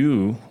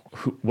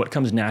what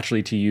comes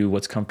naturally to you,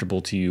 what's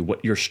comfortable to you,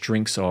 what your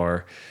strengths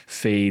are,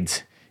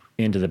 fades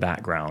into the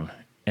background.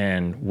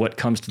 And what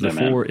comes to the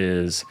fore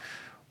is,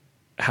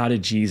 how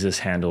did Jesus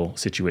handle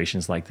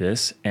situations like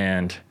this?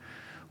 And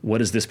what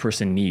does this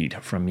person need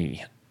from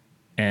me?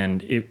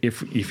 And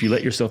if you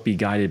let yourself be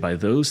guided by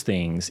those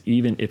things,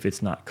 even if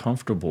it's not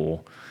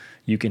comfortable,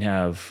 you can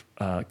have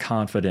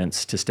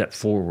confidence to step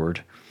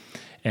forward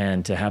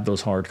and to have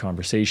those hard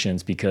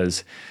conversations,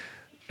 because,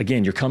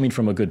 again, you're coming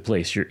from a good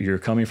place. You're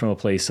coming from a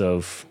place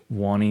of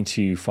wanting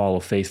to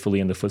follow faithfully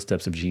in the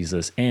footsteps of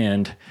Jesus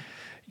and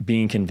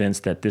being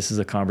convinced that this is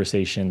a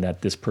conversation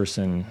that this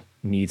person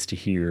needs to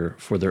hear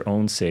for their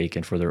own sake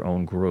and for their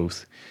own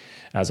growth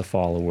as a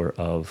follower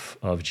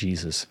of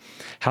Jesus.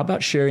 How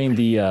about sharing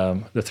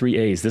the 3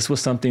 A's? This was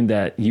something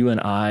that you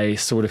and I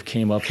sort of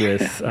came up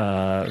with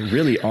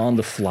really on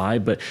the fly,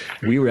 but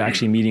we were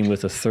actually meeting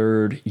with a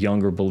third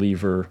younger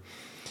believer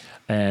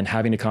and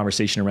having a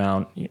conversation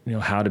around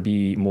how to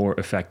be more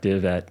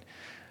effective at,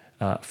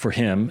 for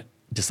him,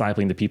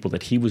 discipling the people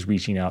that he was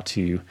reaching out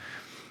to.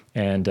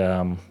 And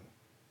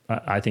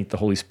I think the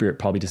Holy Spirit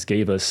probably just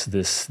gave us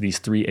these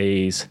 3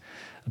 A's,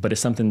 but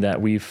it's something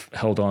that we've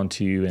held on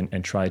to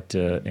and tried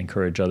to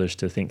encourage others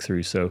to think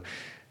through. So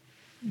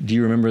do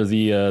you remember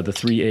the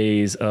 3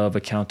 A's of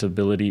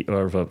accountability,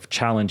 or of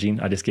challenging?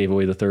 I just gave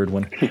away the third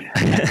one.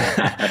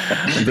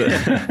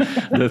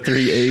 the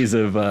 3 A's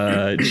of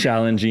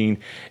challenging,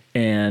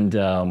 and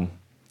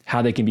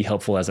how they can be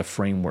helpful as a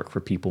framework for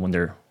people when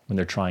they're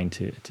trying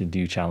to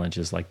do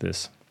challenges like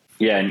this.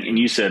 Yeah, and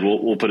you said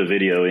we'll put a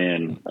video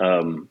in,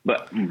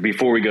 but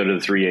before we go to the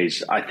 3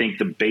 A's, I think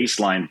the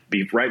baseline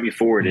right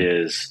before it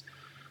is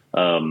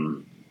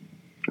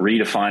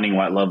redefining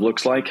what love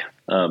looks like.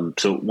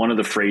 So one of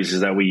the phrases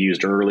that we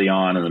used early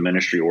on in the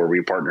ministry, or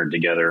we partnered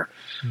together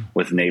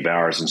with Nate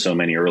Bowers and so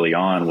many early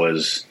on,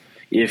 was,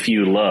 if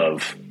you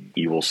love,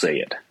 you will say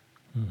it.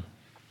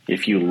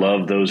 If you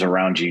love those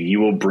around you,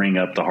 you will bring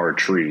up the hard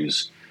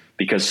truths,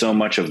 because so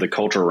much of the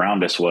culture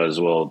around us was,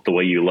 well, the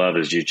way you love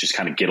is you just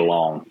kind of get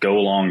along, go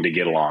along to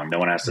get along. No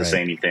one has to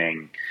say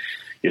anything.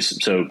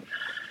 So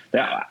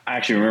that, I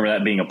actually remember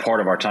that being a part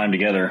of our time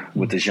together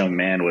with this young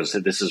man, was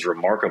that this is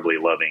remarkably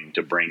loving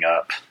to bring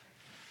up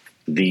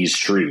these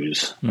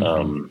truths.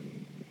 And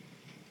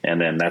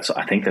then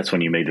I think that's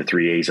when you made the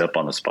 3 A's up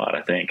on the spot,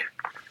 I think.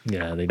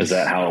 Yeah. Is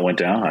that how it went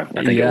down? I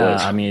think it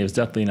was. I mean, it was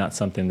definitely not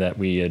something that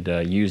we had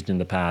used in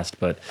the past.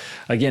 But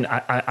again,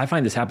 I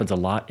find this happens a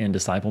lot in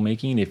disciple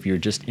making. If you're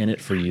just in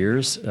it for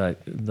years,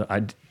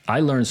 I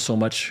learned so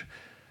much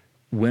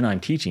when I'm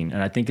teaching.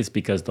 And I think it's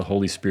because the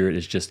Holy Spirit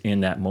is just in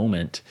that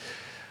moment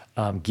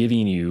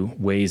giving you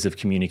ways of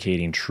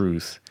communicating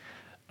truth,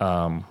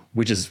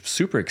 which is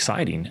super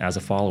exciting as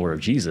a follower of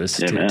Jesus,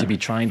 to be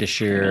trying to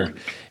share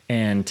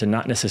and to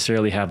not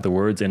necessarily have the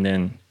words and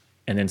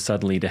then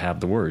suddenly to have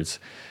the words,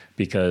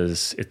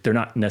 because they're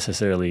not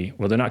necessarily,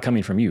 they're not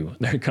coming from you.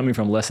 They're coming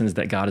from lessons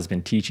that God has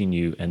been teaching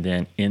you. And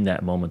then in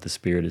that moment, the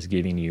Spirit is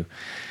giving you.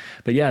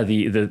 But yeah,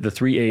 the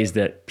 3 A's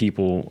that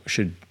people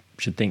should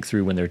think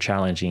through when they're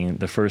challenging.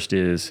 The first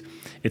is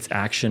it's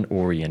action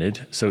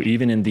oriented. So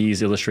even in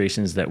these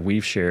illustrations that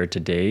we've shared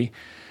today,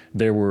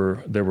 there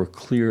were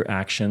clear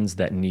actions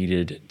that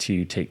needed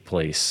to take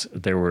place.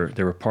 There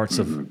were parts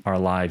of our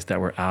lives that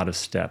were out of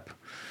step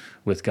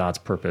with God's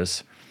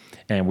purpose,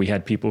 and we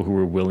had people who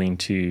were willing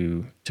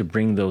to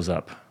bring those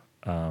up.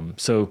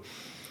 So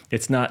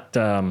it's not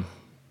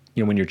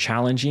when you're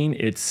challenging,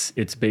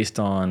 it's based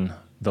on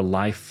the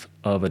life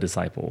of a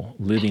disciple,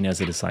 living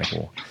as a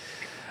disciple.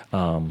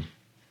 And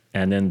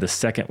then the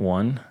second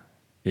one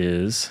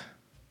is,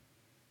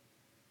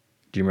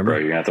 do you remember?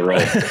 Bro, you have to roll.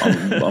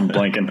 I'm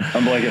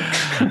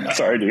blanking.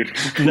 Sorry,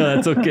 dude. No,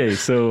 that's okay.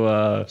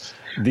 So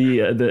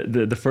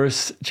the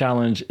first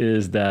challenge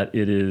is that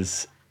it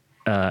is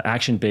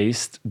action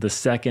based. The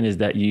second is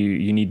that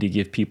you need to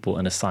give people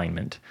an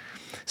assignment.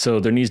 So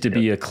there needs to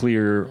be a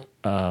clear.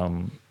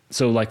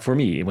 So like for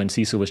me, when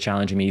Cecil was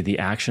challenging me, the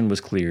action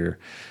was clear.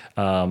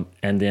 And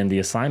then the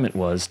assignment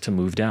was to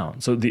move down.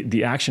 So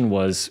the action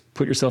was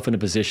put yourself in a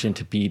position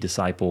to be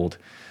discipled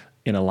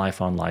in a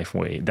life-on-life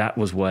way. That's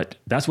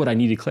what I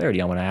needed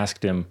clarity on when I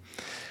asked him,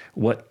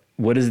 what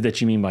is it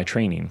that you mean by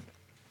training?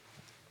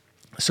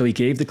 So he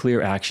gave the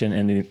clear action,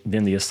 and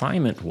then the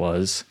assignment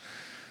was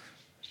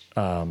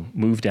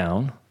move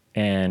down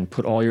and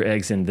put all your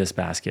eggs in this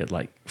basket,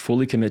 like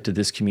fully commit to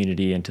this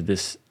community and to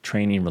this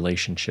training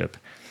relationship.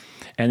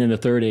 And then the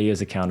third A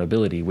is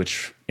accountability,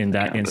 which in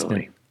that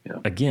instant,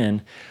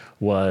 again,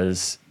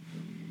 was,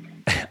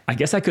 I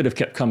guess I could have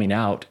kept coming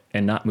out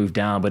and not moved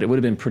down, but it would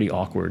have been pretty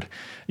awkward.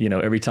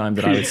 Every time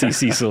that I would see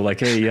Cecil, like,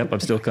 hey, yep, I'm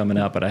still coming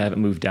out, but I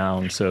haven't moved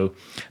down. So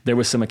there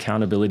was some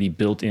accountability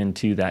built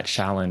into that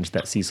challenge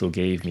that Cecil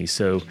gave me.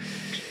 So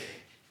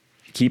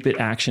keep it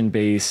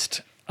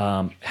action-based,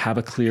 have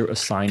a clear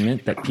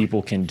assignment that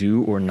people can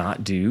do or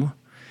not do.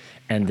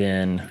 And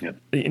then,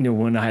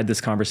 when I had this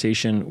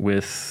conversation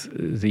with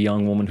the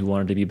young woman who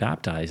wanted to be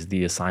baptized,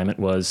 the assignment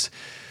was,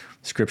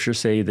 Scriptures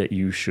say that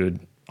you should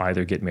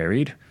either get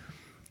married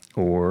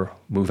or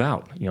move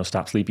out,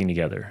 stop sleeping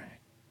together,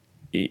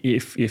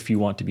 if you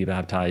want to be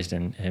baptized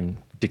and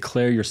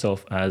declare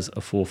yourself as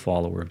a full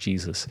follower of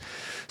Jesus.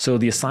 So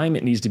the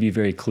assignment needs to be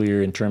very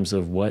clear in terms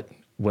of what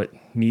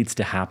needs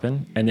to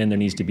happen, and then there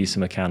needs to be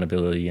some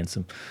accountability and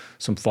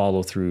some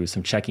follow through,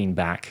 some checking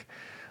back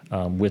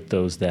with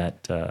those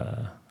that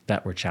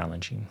were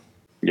challenging.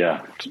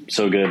 Yeah,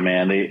 so good,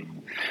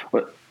 man.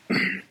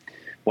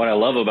 What I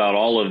love about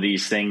all of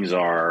these things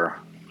are,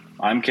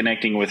 I'm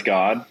connecting with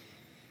God.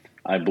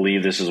 I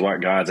believe this is what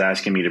God's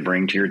asking me to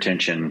bring to your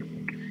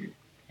attention.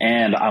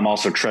 And I'm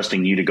also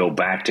trusting you to go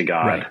back to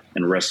God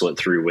and wrestle it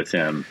through with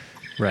him.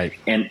 Right.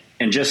 And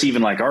just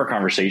even like our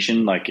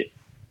conversation,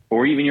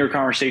 or even your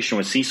conversation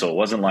with Cecil, it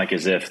wasn't like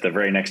as if the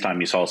very next time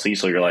you saw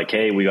Cecil, you're like,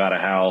 hey, we got a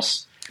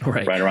house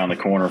right around the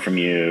corner from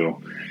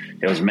you.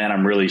 It was, man,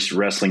 I'm really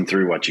wrestling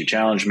through what you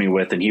challenged me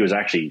with. And he was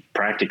actually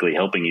practically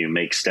helping you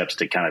make steps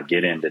to kind of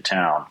get into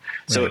town. Right.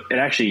 So it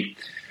actually,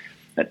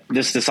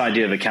 this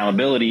idea of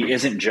accountability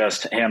isn't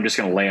just, hey, I'm just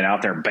going to lay it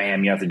out there.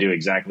 Bam, you have to do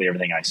exactly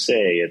everything I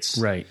say.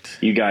 It's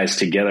you guys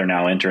together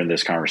now entering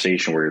this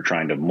conversation where you're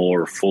trying to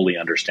more fully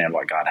understand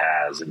what God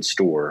has in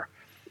store.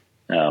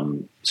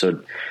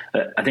 So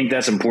I think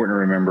that's important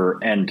to remember.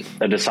 And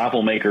a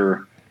disciple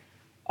maker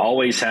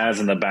always has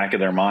in the back of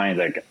their mind,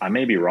 like, I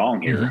may be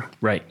wrong here.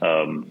 Mm-hmm. Right.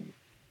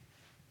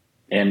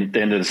 And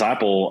then the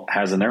disciple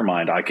has in their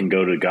mind, I can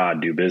go to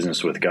God, do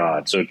business with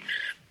God. So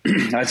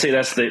I'd say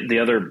that's the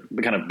other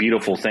kind of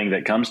beautiful thing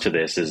that comes to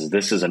this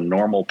is a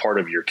normal part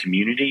of your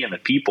community, and the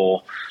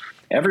people,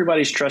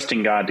 everybody's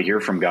trusting God to hear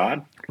from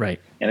God.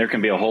 Right. And there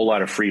can be a whole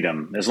lot of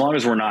freedom. As long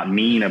as we're not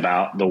mean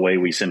about the way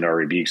we send our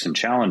rebukes and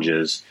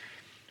challenges,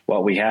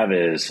 what we have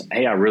is,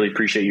 hey, I really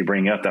appreciate you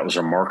bringing up. That was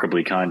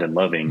remarkably kind and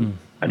loving. Mm-hmm.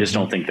 I just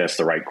don't think that's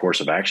the right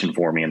course of action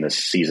for me in this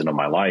season of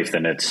my life.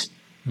 Then it's,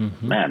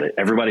 man,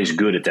 everybody's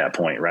good at that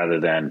point,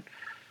 rather than,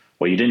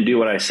 well, you didn't do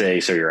what I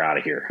say, so you're out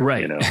of here.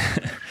 Right.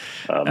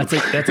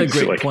 That's a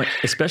great like, point,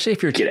 especially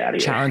if you're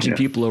challenging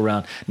people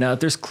around. Now, if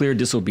there's clear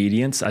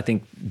disobedience, I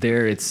think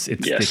there it's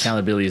the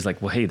accountability is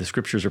like, well, hey, the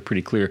scriptures are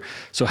pretty clear.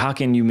 So how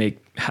can you make?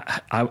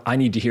 I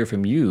need to hear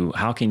from you.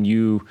 How can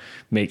you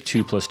make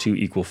 2 +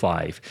 2 =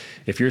 5?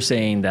 If you're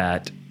saying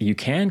that you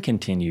can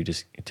continue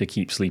to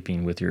keep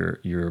sleeping with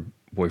your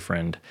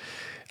boyfriend,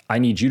 I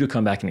need you to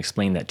come back and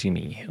explain that to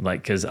me,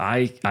 like, because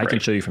I can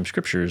show you from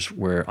scriptures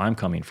where I'm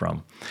coming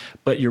from.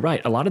 But you're right.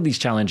 A lot of these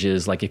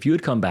challenges, like if you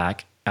had come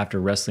back after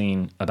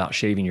wrestling about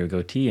shaving your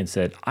goatee and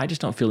said, I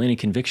just don't feel any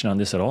conviction on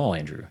this at all,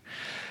 Andrew.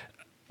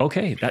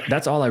 Okay,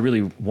 that's all I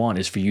really want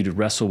is for you to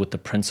wrestle with the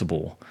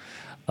principle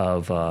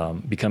of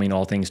becoming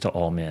all things to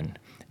all men.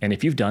 And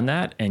if you've done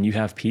that and you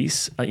have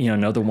peace,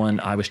 another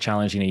one, I was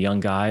challenging a young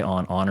guy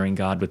on honoring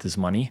God with his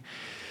money.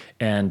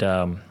 And,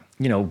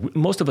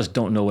 most of us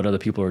don't know what other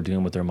people are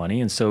doing with their money.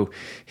 And so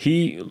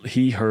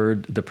he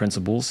heard the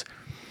principles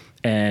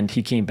and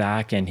he came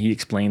back and he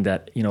explained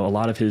that, a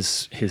lot of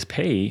his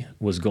pay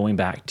was going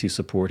back to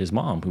support his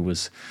mom, who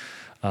was,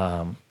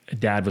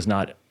 dad was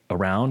not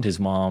around. His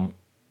mom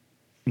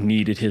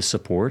needed his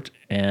support.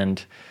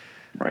 And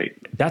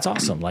that's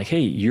awesome. Like,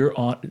 hey,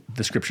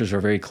 the scriptures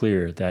are very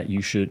clear that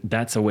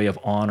that's a way of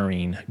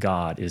honoring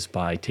God is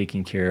by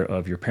taking care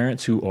of your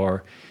parents who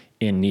are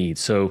in need.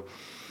 So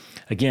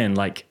again,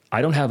 like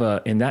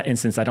in that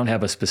instance, I don't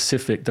have a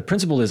specific, the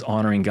principle is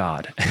honoring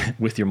God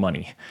with your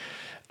money.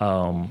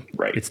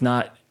 It's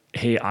not,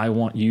 hey, I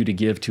want you to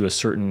give to a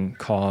certain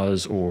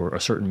cause or a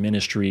certain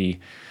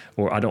ministry,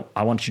 or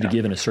I want you to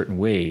give in a certain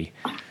way.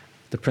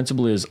 The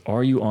principle is,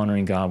 are you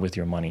honoring God with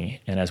your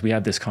money? And as we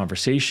have this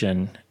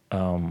conversation,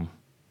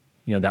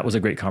 that was a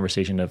great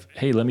conversation of,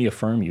 hey, let me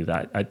affirm you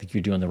that I think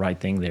you're doing the right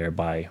thing there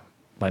by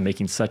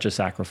making such a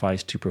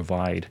sacrifice to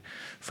provide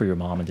for your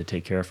mom and to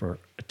take care of her.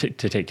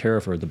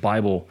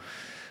 The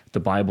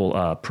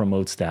Bible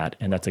promotes that,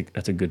 and that's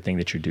a good thing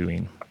that you're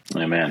doing.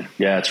 Amen.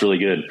 Yeah, it's really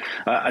good.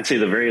 I'd say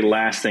the very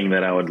last thing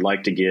that I would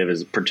like to give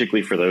is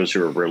particularly for those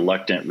who are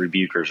reluctant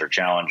rebukers or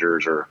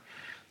challengers or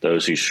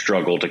those who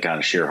struggle to kind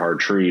of share hard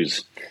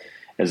truths,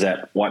 is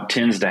that what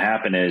tends to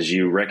happen is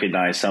you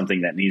recognize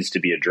something that needs to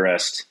be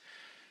addressed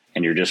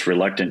and you're just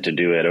reluctant to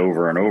do it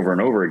over and over and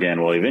over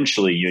again. Well,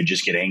 eventually you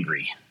just get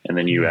angry, and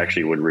then you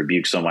actually would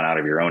rebuke someone out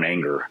of your own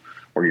anger,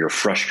 or you're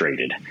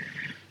frustrated.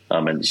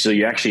 And so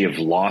you actually have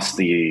lost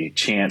the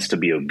chance to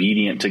be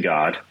obedient to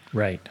God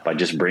by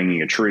just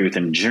bringing a truth.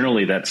 And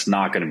generally that's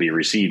not going to be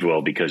received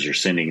well because you're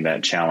sending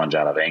that challenge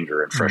out of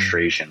anger and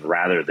frustration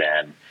rather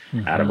than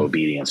out of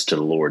obedience to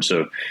the Lord.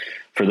 So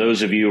for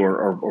those of you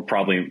or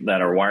probably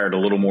that are wired a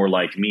little more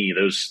like me,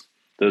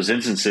 those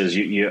instances,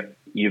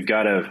 you've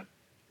got to,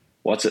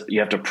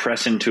 you have to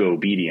press into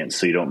obedience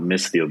so you don't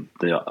miss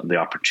the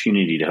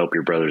opportunity to help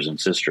your brothers and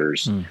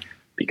sisters.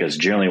 Because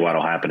generally what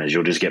will happen is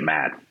you'll just get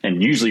mad.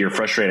 And usually you're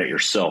frustrated at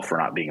yourself for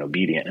not being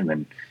obedient, and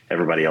then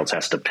everybody else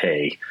has to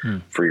pay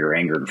for your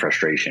anger and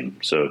frustration.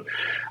 So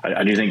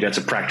I do think that's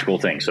a practical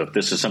thing. So if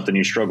this is something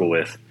you struggle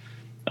with,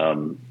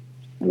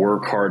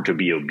 work hard to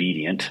be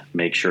obedient,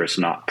 make sure it's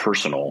not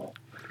personal,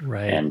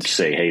 and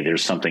say, hey,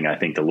 there's something I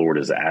think the Lord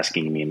is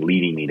asking me and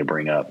leading me to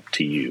bring up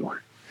to you.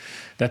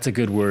 That's a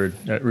good word.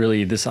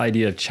 Really, this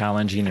idea of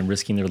challenging and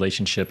risking the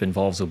relationship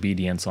involves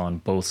obedience on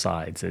both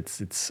sides.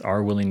 It's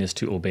our willingness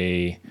to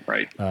obey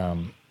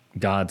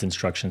God's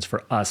instructions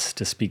for us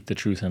to speak the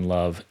truth in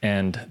love.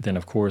 And then,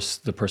 of course,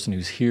 the person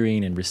who's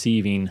hearing and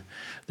receiving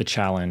the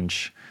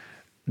challenge,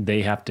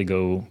 they have to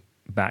go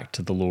back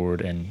to the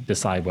Lord and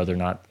decide whether or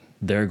not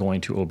they're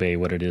going to obey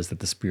what it is that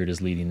the Spirit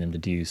is leading them to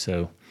do.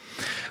 So,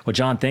 well,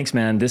 John, thanks,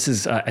 man. This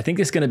is, I think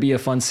it's going to be a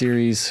fun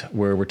series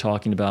where we're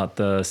talking about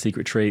the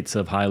secret traits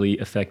of highly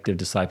effective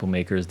disciple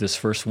makers. This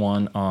first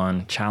one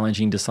on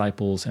challenging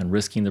disciples and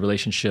risking the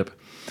relationship.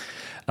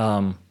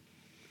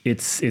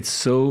 It's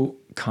so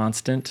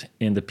constant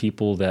in the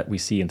people that we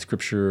see in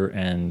Scripture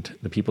and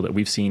the people that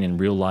we've seen in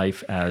real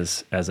life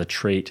as a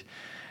trait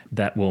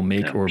that will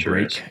make or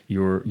break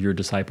your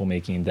disciple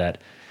making,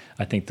 that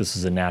I think this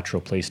is a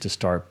natural place to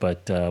start.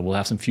 But we'll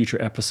have some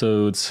future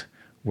episodes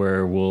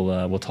where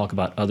we'll talk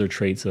about other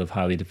traits of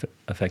highly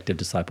effective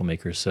disciple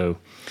makers. So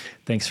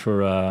thanks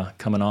for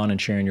coming on and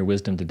sharing your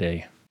wisdom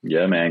today.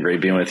 Yeah, man.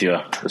 Great being with you.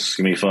 This is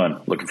going to be fun.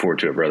 Looking forward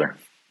to it, brother.